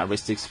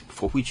characteristics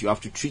for which you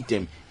have to treat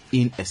them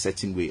in a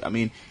certain way.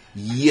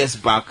 Years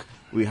back,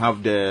 we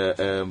have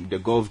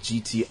the Golf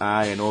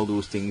GTI and all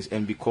those things,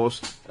 and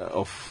because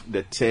of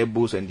the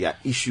turbos and their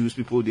issues,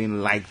 people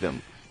didn't like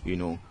them, you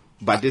know.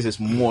 But this is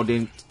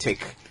modern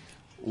tech.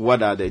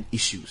 What are the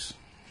issues?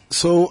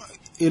 So,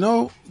 you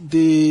know,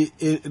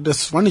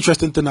 there's one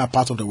interesting thing about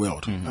part of the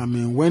world. I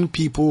mean, when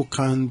people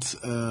can't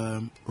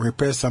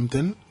repair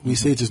something, we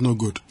say it is no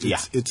good.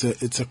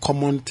 It's a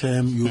common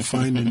term you'll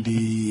find in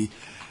the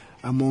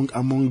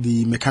among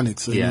the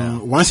mechanics. You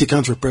know, once you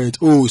can't repair it,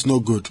 it's no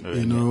good.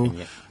 You know,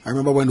 I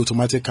remember when the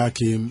automatic car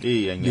came,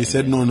 they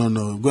said no,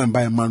 go and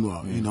buy a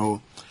manual. You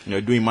know,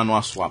 you're doing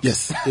manual swaps.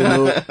 Yes, you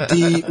know,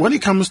 when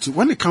it comes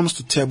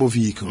to turbo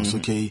vehicles,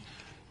 okay.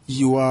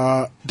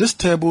 These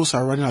turbos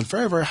are running at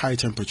very, very high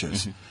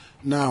temperatures.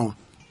 Now,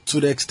 to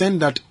the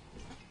extent that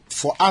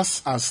for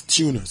us as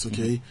tuners,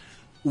 okay,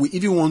 we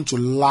even want to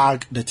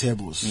lag the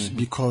turbos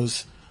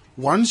because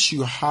once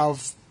you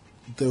have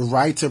the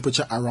right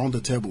temperature around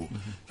the turbo,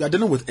 you are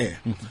dealing with air.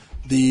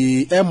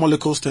 The air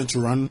molecules tend to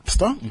run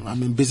faster, I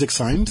mean, basic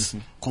science,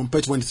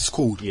 compared to when it's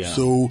cold.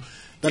 So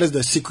that is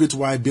the secret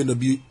why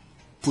BMW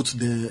put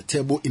the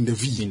turbo in the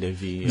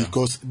V.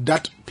 Because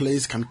that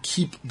place can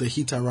keep the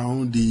heat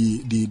around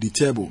the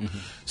turbo.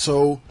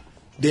 So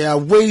there are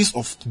ways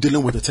of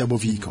dealing with a turbo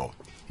vehicle.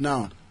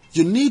 Now,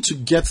 you need to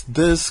get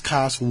these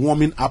cars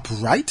warming up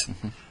right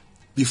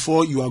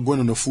before you are going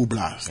on a full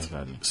blast.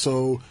 Exactly.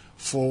 So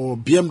for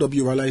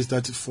BMW, realize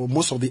that for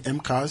most of the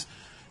M cars,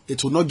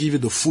 it will not give you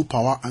the full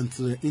power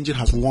until the engine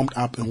has warmed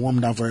up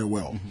very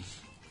well.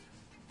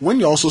 When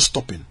you're also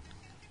stopping,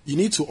 you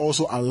need to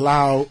also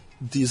allow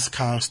these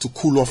cars to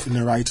cool off in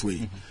the right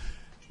way.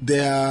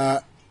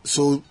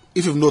 So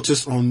if you've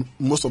noticed on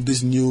most of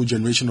these new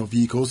generation of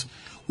vehicles,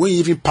 when you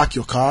even park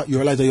your car, you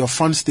realize that your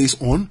fan stays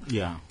on.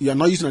 You are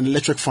not using an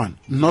electric fan,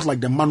 not like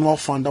the manual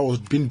fan that was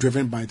being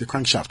driven by the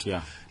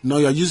crankshaft. Now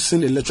you are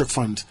using electric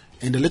fans,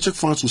 and the electric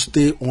fans will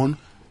stay on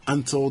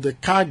until the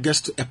car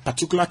gets to a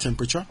particular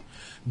temperature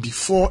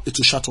before it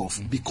will shut off,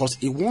 because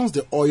it wants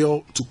the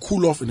oil to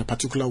cool off in a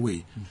particular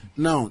way.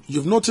 Now,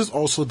 you've noticed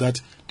also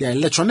that there are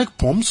electronic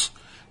pumps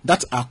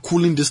that are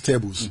cooling these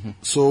turbos.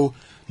 So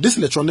these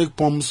electronic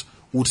pumps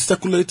would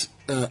circulate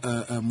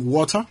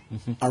water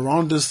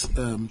around these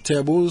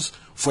turbos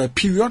for a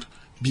period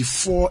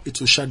before it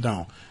will shut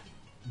down.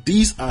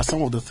 These are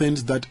some of the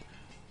things that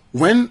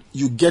when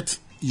you get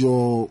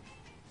your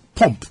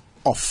pump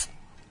off,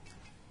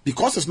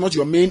 because it's not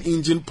your main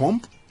engine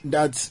pump,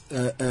 that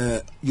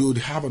you would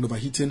have an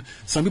overheating,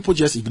 some people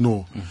just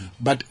ignore.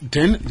 But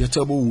then the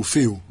turbo will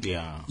fail.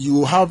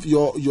 You have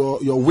your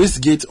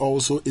wastegate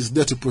also is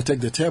there to protect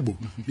the turbo,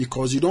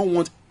 because you don't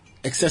want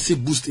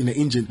excessive boost in the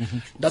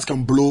engine that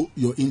can blow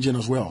your engine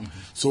as well.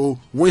 So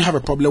when you have a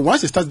problem,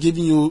 once it starts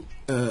giving you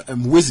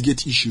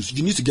wastegate issues,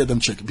 you need to get them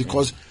checked,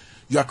 because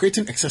you are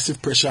creating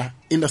excessive pressure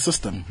in the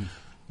system.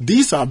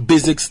 These are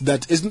basics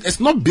that it's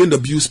not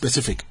BMW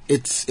specific.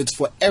 It's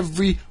for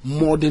every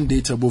modern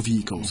day turbo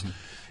vehicles.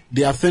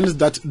 There are things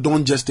that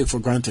don't just take for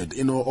granted,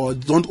 you know, or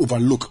don't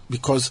overlook,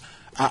 because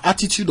our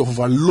attitude of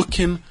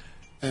overlooking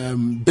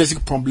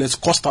basic problems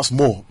cost us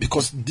more,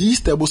 because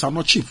these turbos are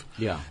not cheap.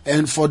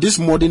 And for these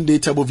modern day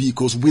turbo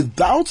vehicles,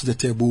 without the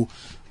turbo,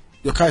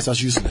 your car is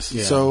as useless.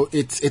 So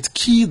it's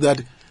key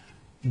that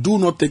do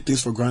not take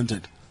things for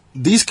granted.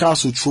 These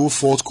cars will throw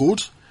fault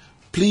codes.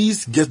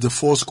 Please get the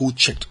fault code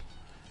checked.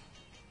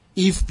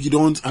 If you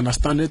don't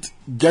understand it,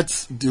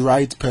 get the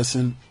right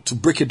person to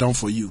break it down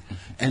for you,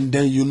 and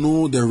then you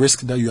know the risk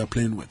that you are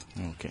playing with.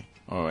 Okay,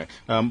 all right.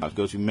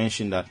 Because you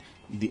mentioned that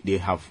they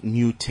have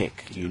new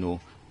tech, you know.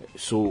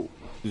 So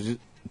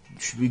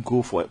should we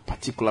go for a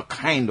particular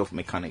kind of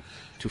mechanic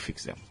to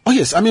fix them? Oh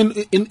yes, I mean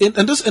in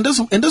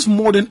this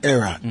modern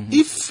era,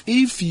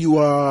 if you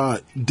are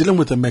dealing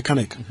with a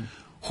mechanic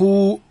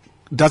who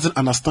doesn't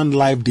understand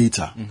live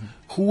data,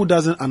 who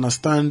doesn't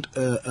understand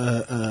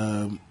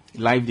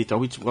live data,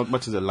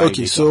 what is the live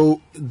data? Okay,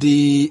 so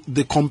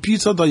the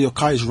computer that your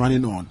car is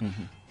running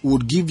on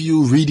would give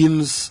you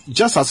readings,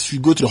 just as you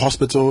go to the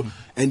hospital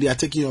and they are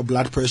taking your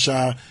blood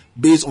pressure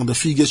based on the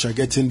figures you're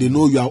getting. They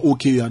know you are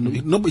okay.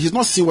 He's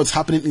not seeing what's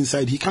happening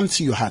inside. He can't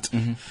see your heart.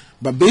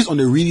 But based on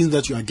the readings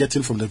that you are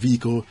getting from the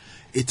vehicle,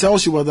 it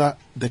tells you whether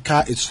the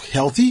car is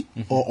healthy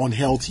or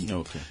unhealthy.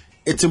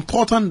 It's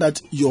important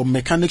that your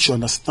mechanic should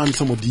understand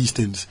some of these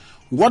things.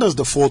 What is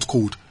the fault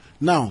code?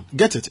 Now,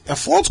 get it. A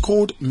fault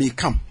code may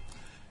come.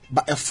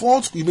 But a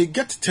fault, you may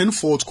get 10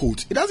 fault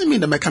codes. It doesn't mean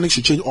the mechanic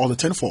should change all the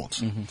 10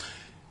 faults.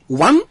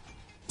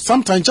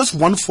 Sometimes just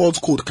one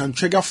fault code can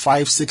trigger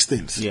 5-6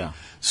 things.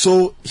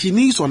 So he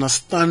needs to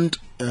understand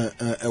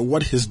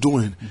what he's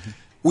doing.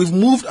 We've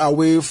moved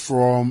away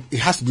from it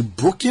has to be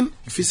broken,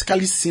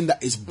 physically seen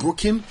that it's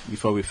broken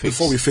before we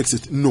fix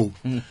it. No.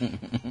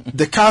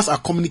 The cars are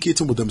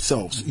communicating with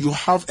themselves. You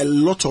have a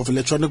lot of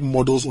electronic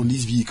models on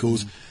these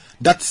vehicles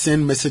that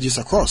send messages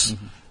across.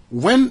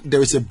 When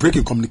there is a break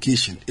in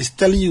communication, it's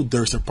telling you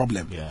there is a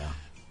problem.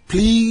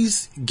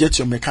 Please get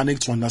your mechanic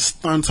to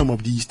understand some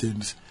of these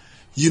things.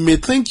 You may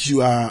think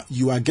you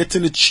are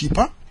getting it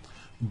cheaper,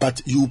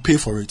 but you will pay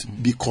for it,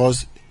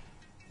 because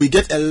we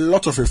get a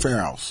lot of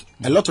referrals.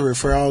 A lot of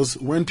referrals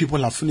when people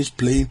have finished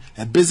playing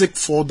a basic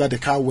fault that the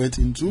car went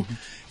into.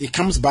 It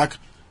comes back.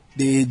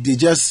 They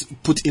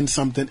just put in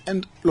something.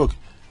 And look,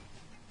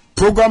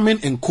 programming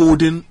and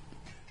coding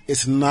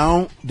is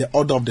now the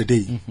order of the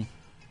day.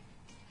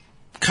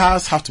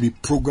 Cars have to be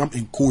programmed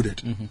and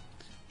coded.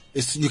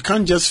 You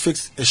can't just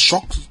fix a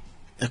shocks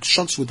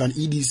with an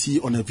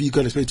EDC on a vehicle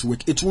and expect it to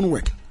work. It won't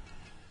work.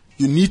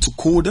 You need to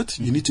code it.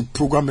 You need to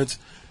program it.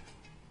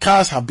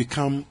 Cars have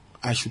become,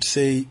 I should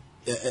say,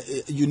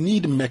 you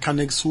need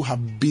mechanics who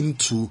have been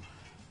to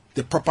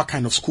the proper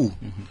kind of school.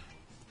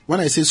 When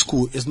I say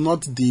school, it's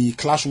not the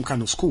classroom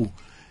kind of school.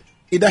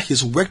 Either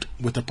he's worked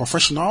with a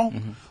professional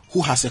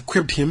who has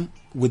equipped him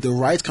with the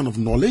right kind of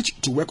knowledge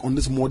to work on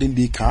these modern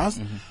day cars,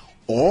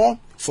 or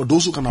for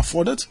those who can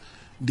afford it,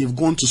 they've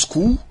gone to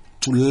school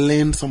to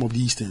learn some of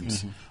these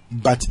things.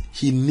 But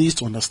he needs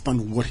to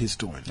understand what he's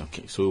doing.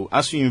 Okay, so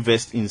as you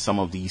invest in some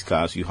of these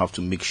cars, you have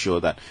to make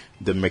sure that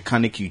the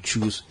mechanic you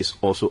choose is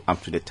also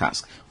up to the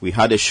task. We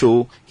had a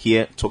show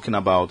here talking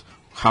about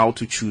how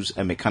to choose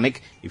a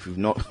mechanic. If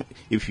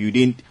you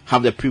didn't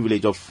have the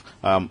privilege of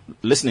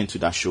listening to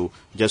that show,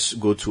 just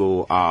go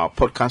to our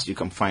podcast. You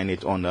can find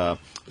it on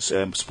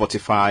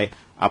Spotify,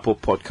 Apple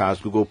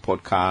Podcasts, Google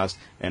Podcasts,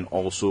 and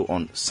also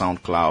on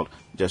SoundCloud.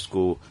 Just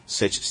go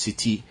search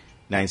City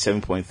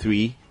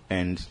 97.3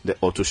 and the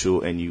Auto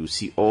Show, and you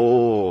see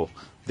all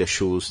the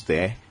shows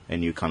there,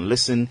 and you can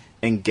listen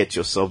and get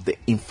yourself the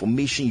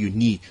information you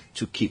need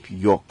to keep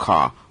your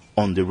car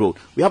on the road.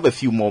 We have a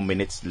few more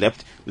minutes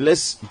left.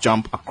 Let's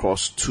jump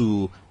across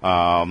to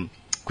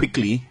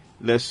quickly.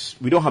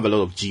 We don't have a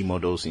lot of G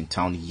models in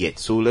town yet,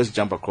 so let's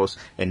jump across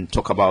and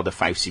talk about the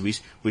 5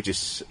 Series, which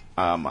is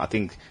I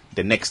think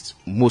the next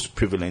most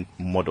prevalent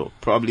model.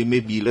 Probably,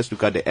 maybe let's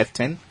look at the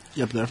F10.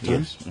 Yep, the F10.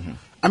 Yes.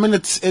 I mean,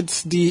 it's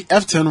the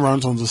F10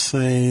 runs on the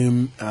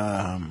same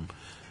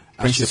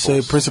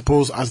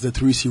principles as the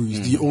 3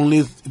 Series. The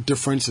only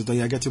difference is that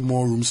you're getting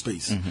more room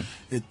space.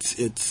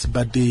 It's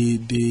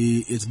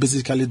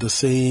basically the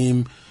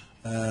same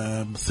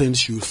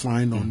things you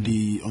find on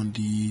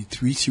the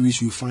 3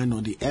 Series, you find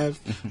on the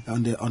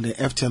on the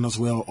F10 as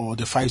well, or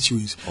the 5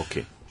 Series.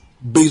 Okay.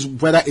 Based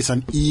whether it's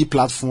an E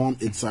platform,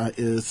 it's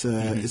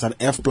an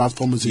F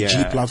platform, it's a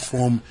G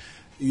platform.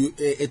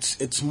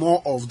 It's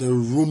more of the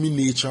roomy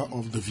nature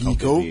of the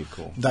vehicle,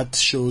 that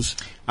shows.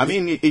 I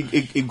mean,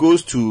 it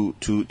goes to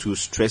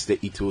stress the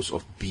ethos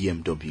of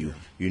BMW.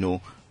 You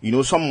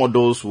know, some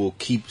models will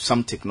keep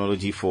some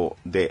technology for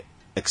the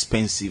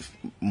expensive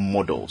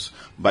models,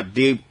 but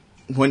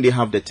when they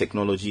have the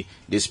technology,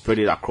 they spread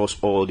it across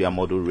all their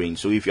model range.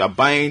 So if you are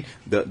buying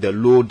the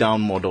low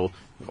down model,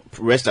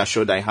 rest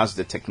assured that it has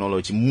the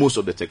technology, most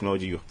of the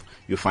technology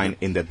you find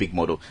in the big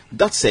model.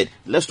 That said,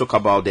 let's talk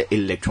about the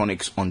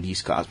electronics on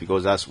these cars,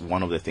 because that's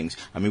one of the things.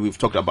 I mean, we've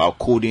talked about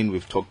coding,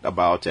 we've talked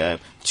about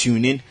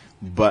tuning,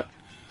 but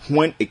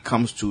when it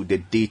comes to the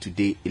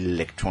day-to-day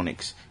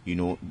electronics,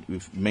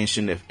 we've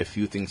mentioned a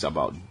few things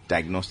about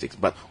diagnostics,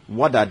 but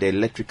what are the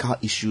electrical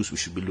issues we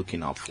should be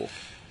looking out for?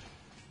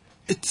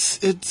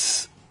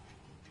 It's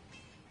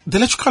the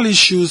electrical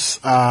issues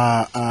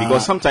are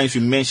because sometimes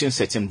you mention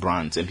certain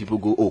brands and people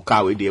go, "Oh,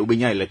 car with the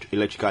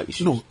electrical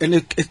issues." No, and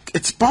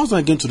it boils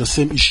again to the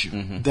same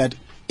issue, that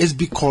is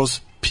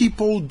because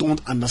people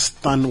don't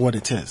understand what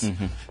it is.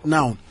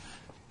 Now,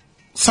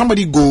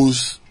 somebody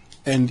goes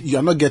and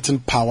you're not getting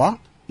power.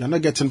 You're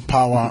not getting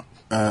power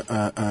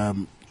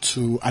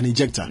to an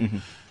injector.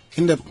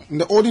 In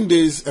the olden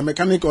days, a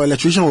mechanic or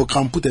electrician will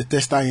come, put a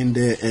tester in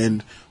there,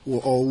 and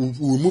will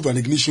remove an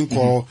ignition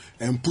coil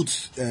and put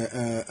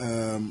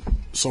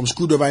some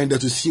screwdriver in there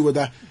to see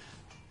whether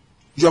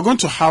you are going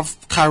to have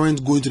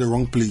current going to the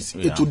wrong place.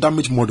 It will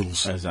damage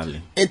models.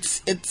 Exactly.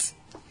 It's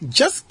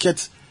just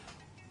get.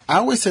 I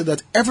always say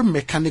that every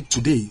mechanic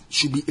today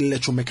should be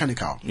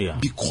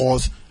electromechanical,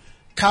 because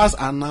cars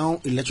are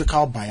now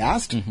electrical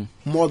biased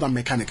more than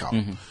mechanical.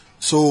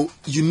 So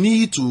you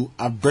need to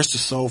abreast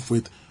yourself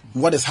with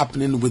what is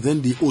happening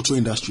within the auto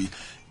industry.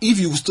 If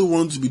you still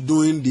want to be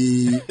doing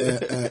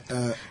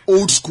the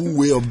old school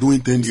way of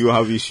doing things, you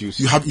have issues.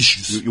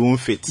 You won't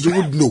fit. You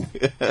would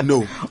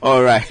no.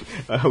 All right,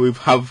 we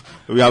have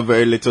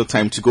very little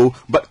time to go,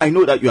 but I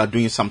know that you are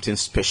doing something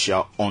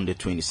special on the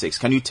 26th.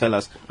 Can you tell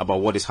us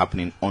about what is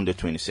happening on the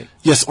 26th?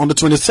 Yes, on the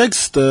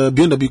 26th, the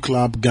BMW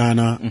Club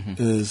Ghana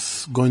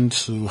is going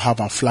to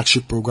have our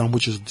flagship program,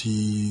 which is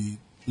the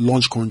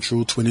Launch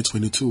Control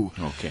 2022.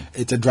 Okay.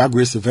 It's a drag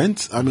race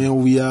event. I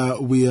mean, we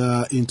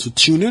are into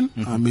tuning.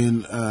 I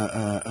mean,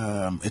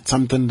 it's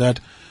something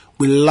that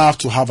we love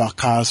to have our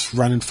cars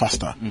running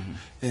faster.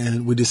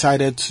 And we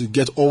decided to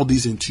get all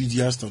these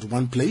enthusiasts at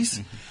one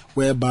place,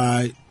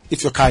 whereby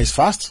if your car is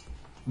fast,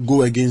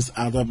 go against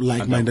other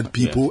like-minded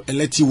people and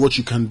let's see what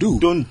you can do.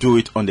 Don't do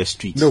it on the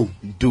street. No.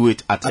 Do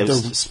it at a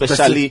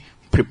specially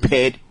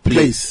prepared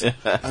place.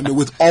 I mean,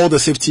 with all the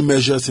safety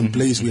measures in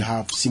place, we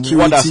have security.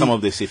 What are some of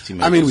the safety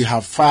measures? I mean, we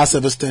have fire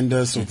service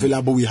tenders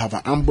available. We have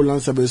an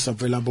ambulance service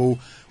available.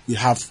 We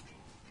have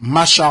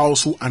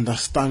marshals who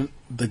understand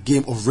the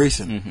game of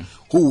racing.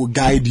 Who will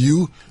guide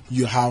you?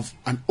 You have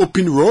an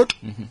open road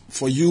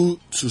for you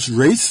to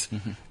race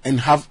and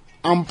have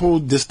ample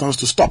distance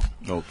to stop.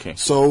 Okay.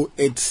 So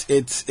it's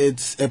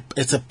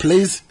a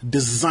place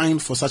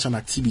designed for such an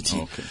activity.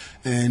 Okay.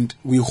 And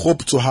we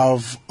hope to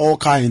have all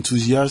car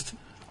enthusiasts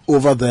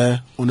over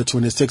there on the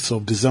 26th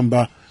of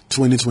December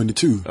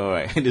 2022. All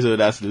right. So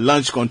that's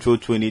Launch Control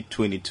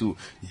 2022.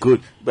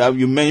 Good. But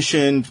you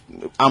mentioned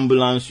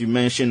ambulance, you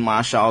mentioned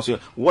marshals.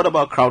 What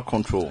about crowd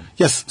control?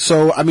 Yes.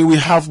 So, I mean, we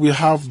have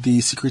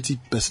the security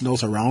personnel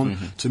around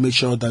to make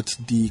sure that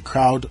the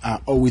crowd are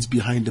always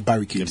behind the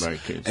barricades.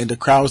 And the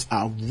crowds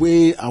are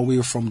way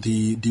away from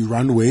the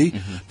runway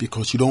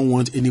because you don't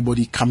want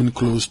anybody coming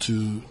close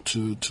to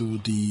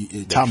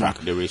the tarmac.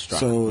 The racetrack.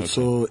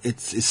 So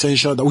it's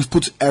essential that we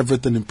put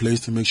everything in place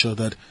to make sure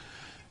that.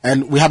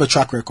 And we have a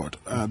track record.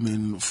 I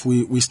mean,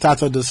 we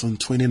started this in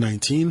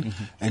 2019,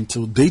 and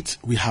till date,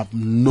 we have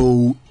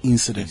no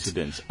incidents.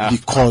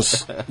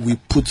 Because we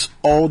put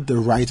all the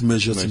right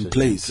measures in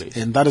place.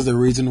 And that is the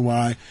reason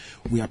why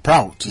we are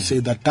proud to say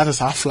that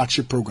is our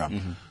flagship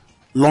program,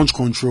 Launch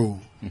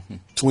Control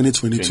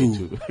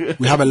 2022.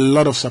 We have a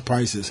lot of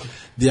surprises.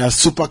 There are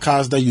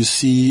supercars that you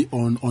see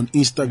on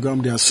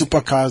Instagram. There are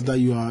supercars that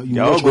you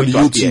watch on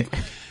YouTube.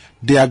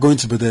 They are going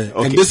to be there,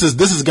 and this is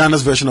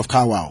Ghana's version of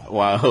Car Wow.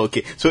 Wow.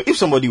 Okay. So if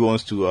somebody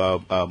wants to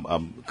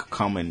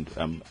come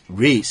and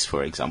race,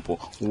 for example,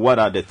 what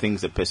are the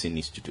things the person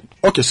needs to do?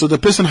 Okay. So the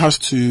person has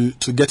to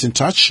get in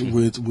touch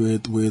with.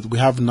 We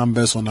have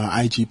numbers on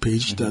our IG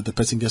page that the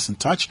person gets in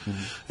touch,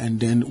 and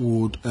then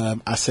would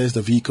assess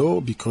the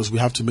vehicle, because we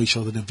have to make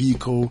sure that the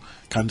vehicle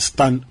can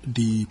stand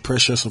the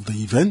pressures of the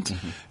event,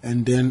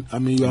 and then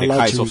you're allowed to. The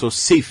car is also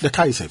safe. The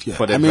car is safe. Yeah.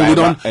 For the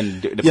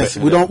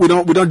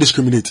driver we don't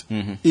discriminate.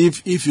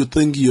 If you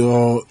think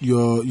your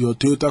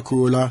Toyota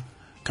Corolla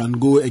can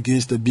go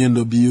against the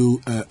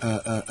BMW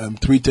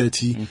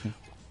 330,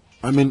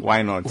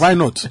 why not? Why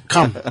not?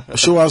 Come,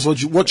 show us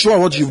what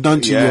you've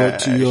done to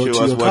your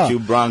show us car. What you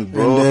brought,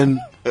 bro. And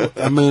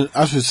then,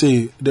 as we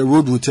say, the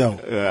road will tell.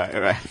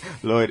 Right.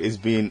 Lloyd, it's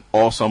been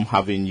awesome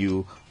having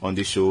you on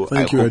the show.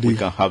 Thank you, hope Eddie. we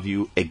can have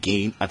you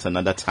again at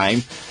another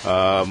time.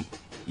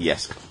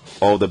 Yes,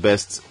 all the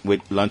best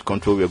with Launch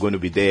Control. We're going to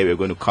be there. We're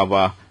going to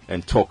cover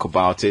and talk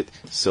about it.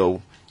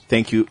 So,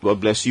 thank you. God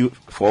bless you.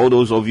 For all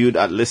those of you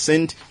that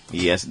listened,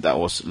 yes, that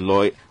was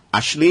Lloyd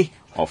Ashley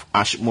of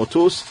Ash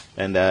Motors,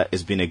 and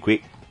it's been a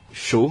great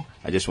show.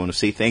 I just want to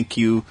say thank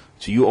you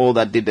to you all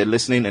that did the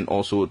listening, and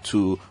also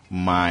to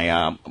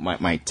my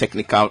my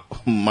technical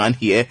man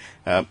here,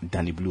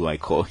 Danny Blue, I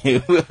call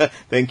him.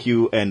 Thank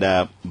you,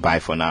 and bye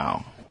for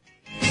now.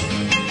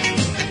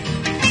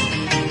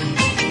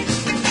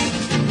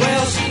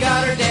 Well, she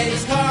got her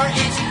daddy's car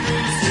and she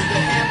cruised to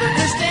the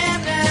hamburger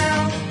stand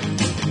now.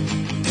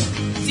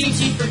 Seems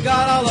she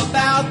forgot all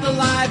about the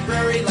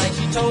library like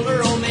she told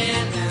her old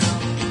man now.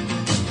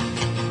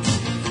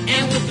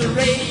 And with the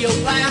radio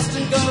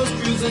blasting goes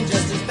cruising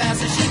just as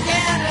fast as she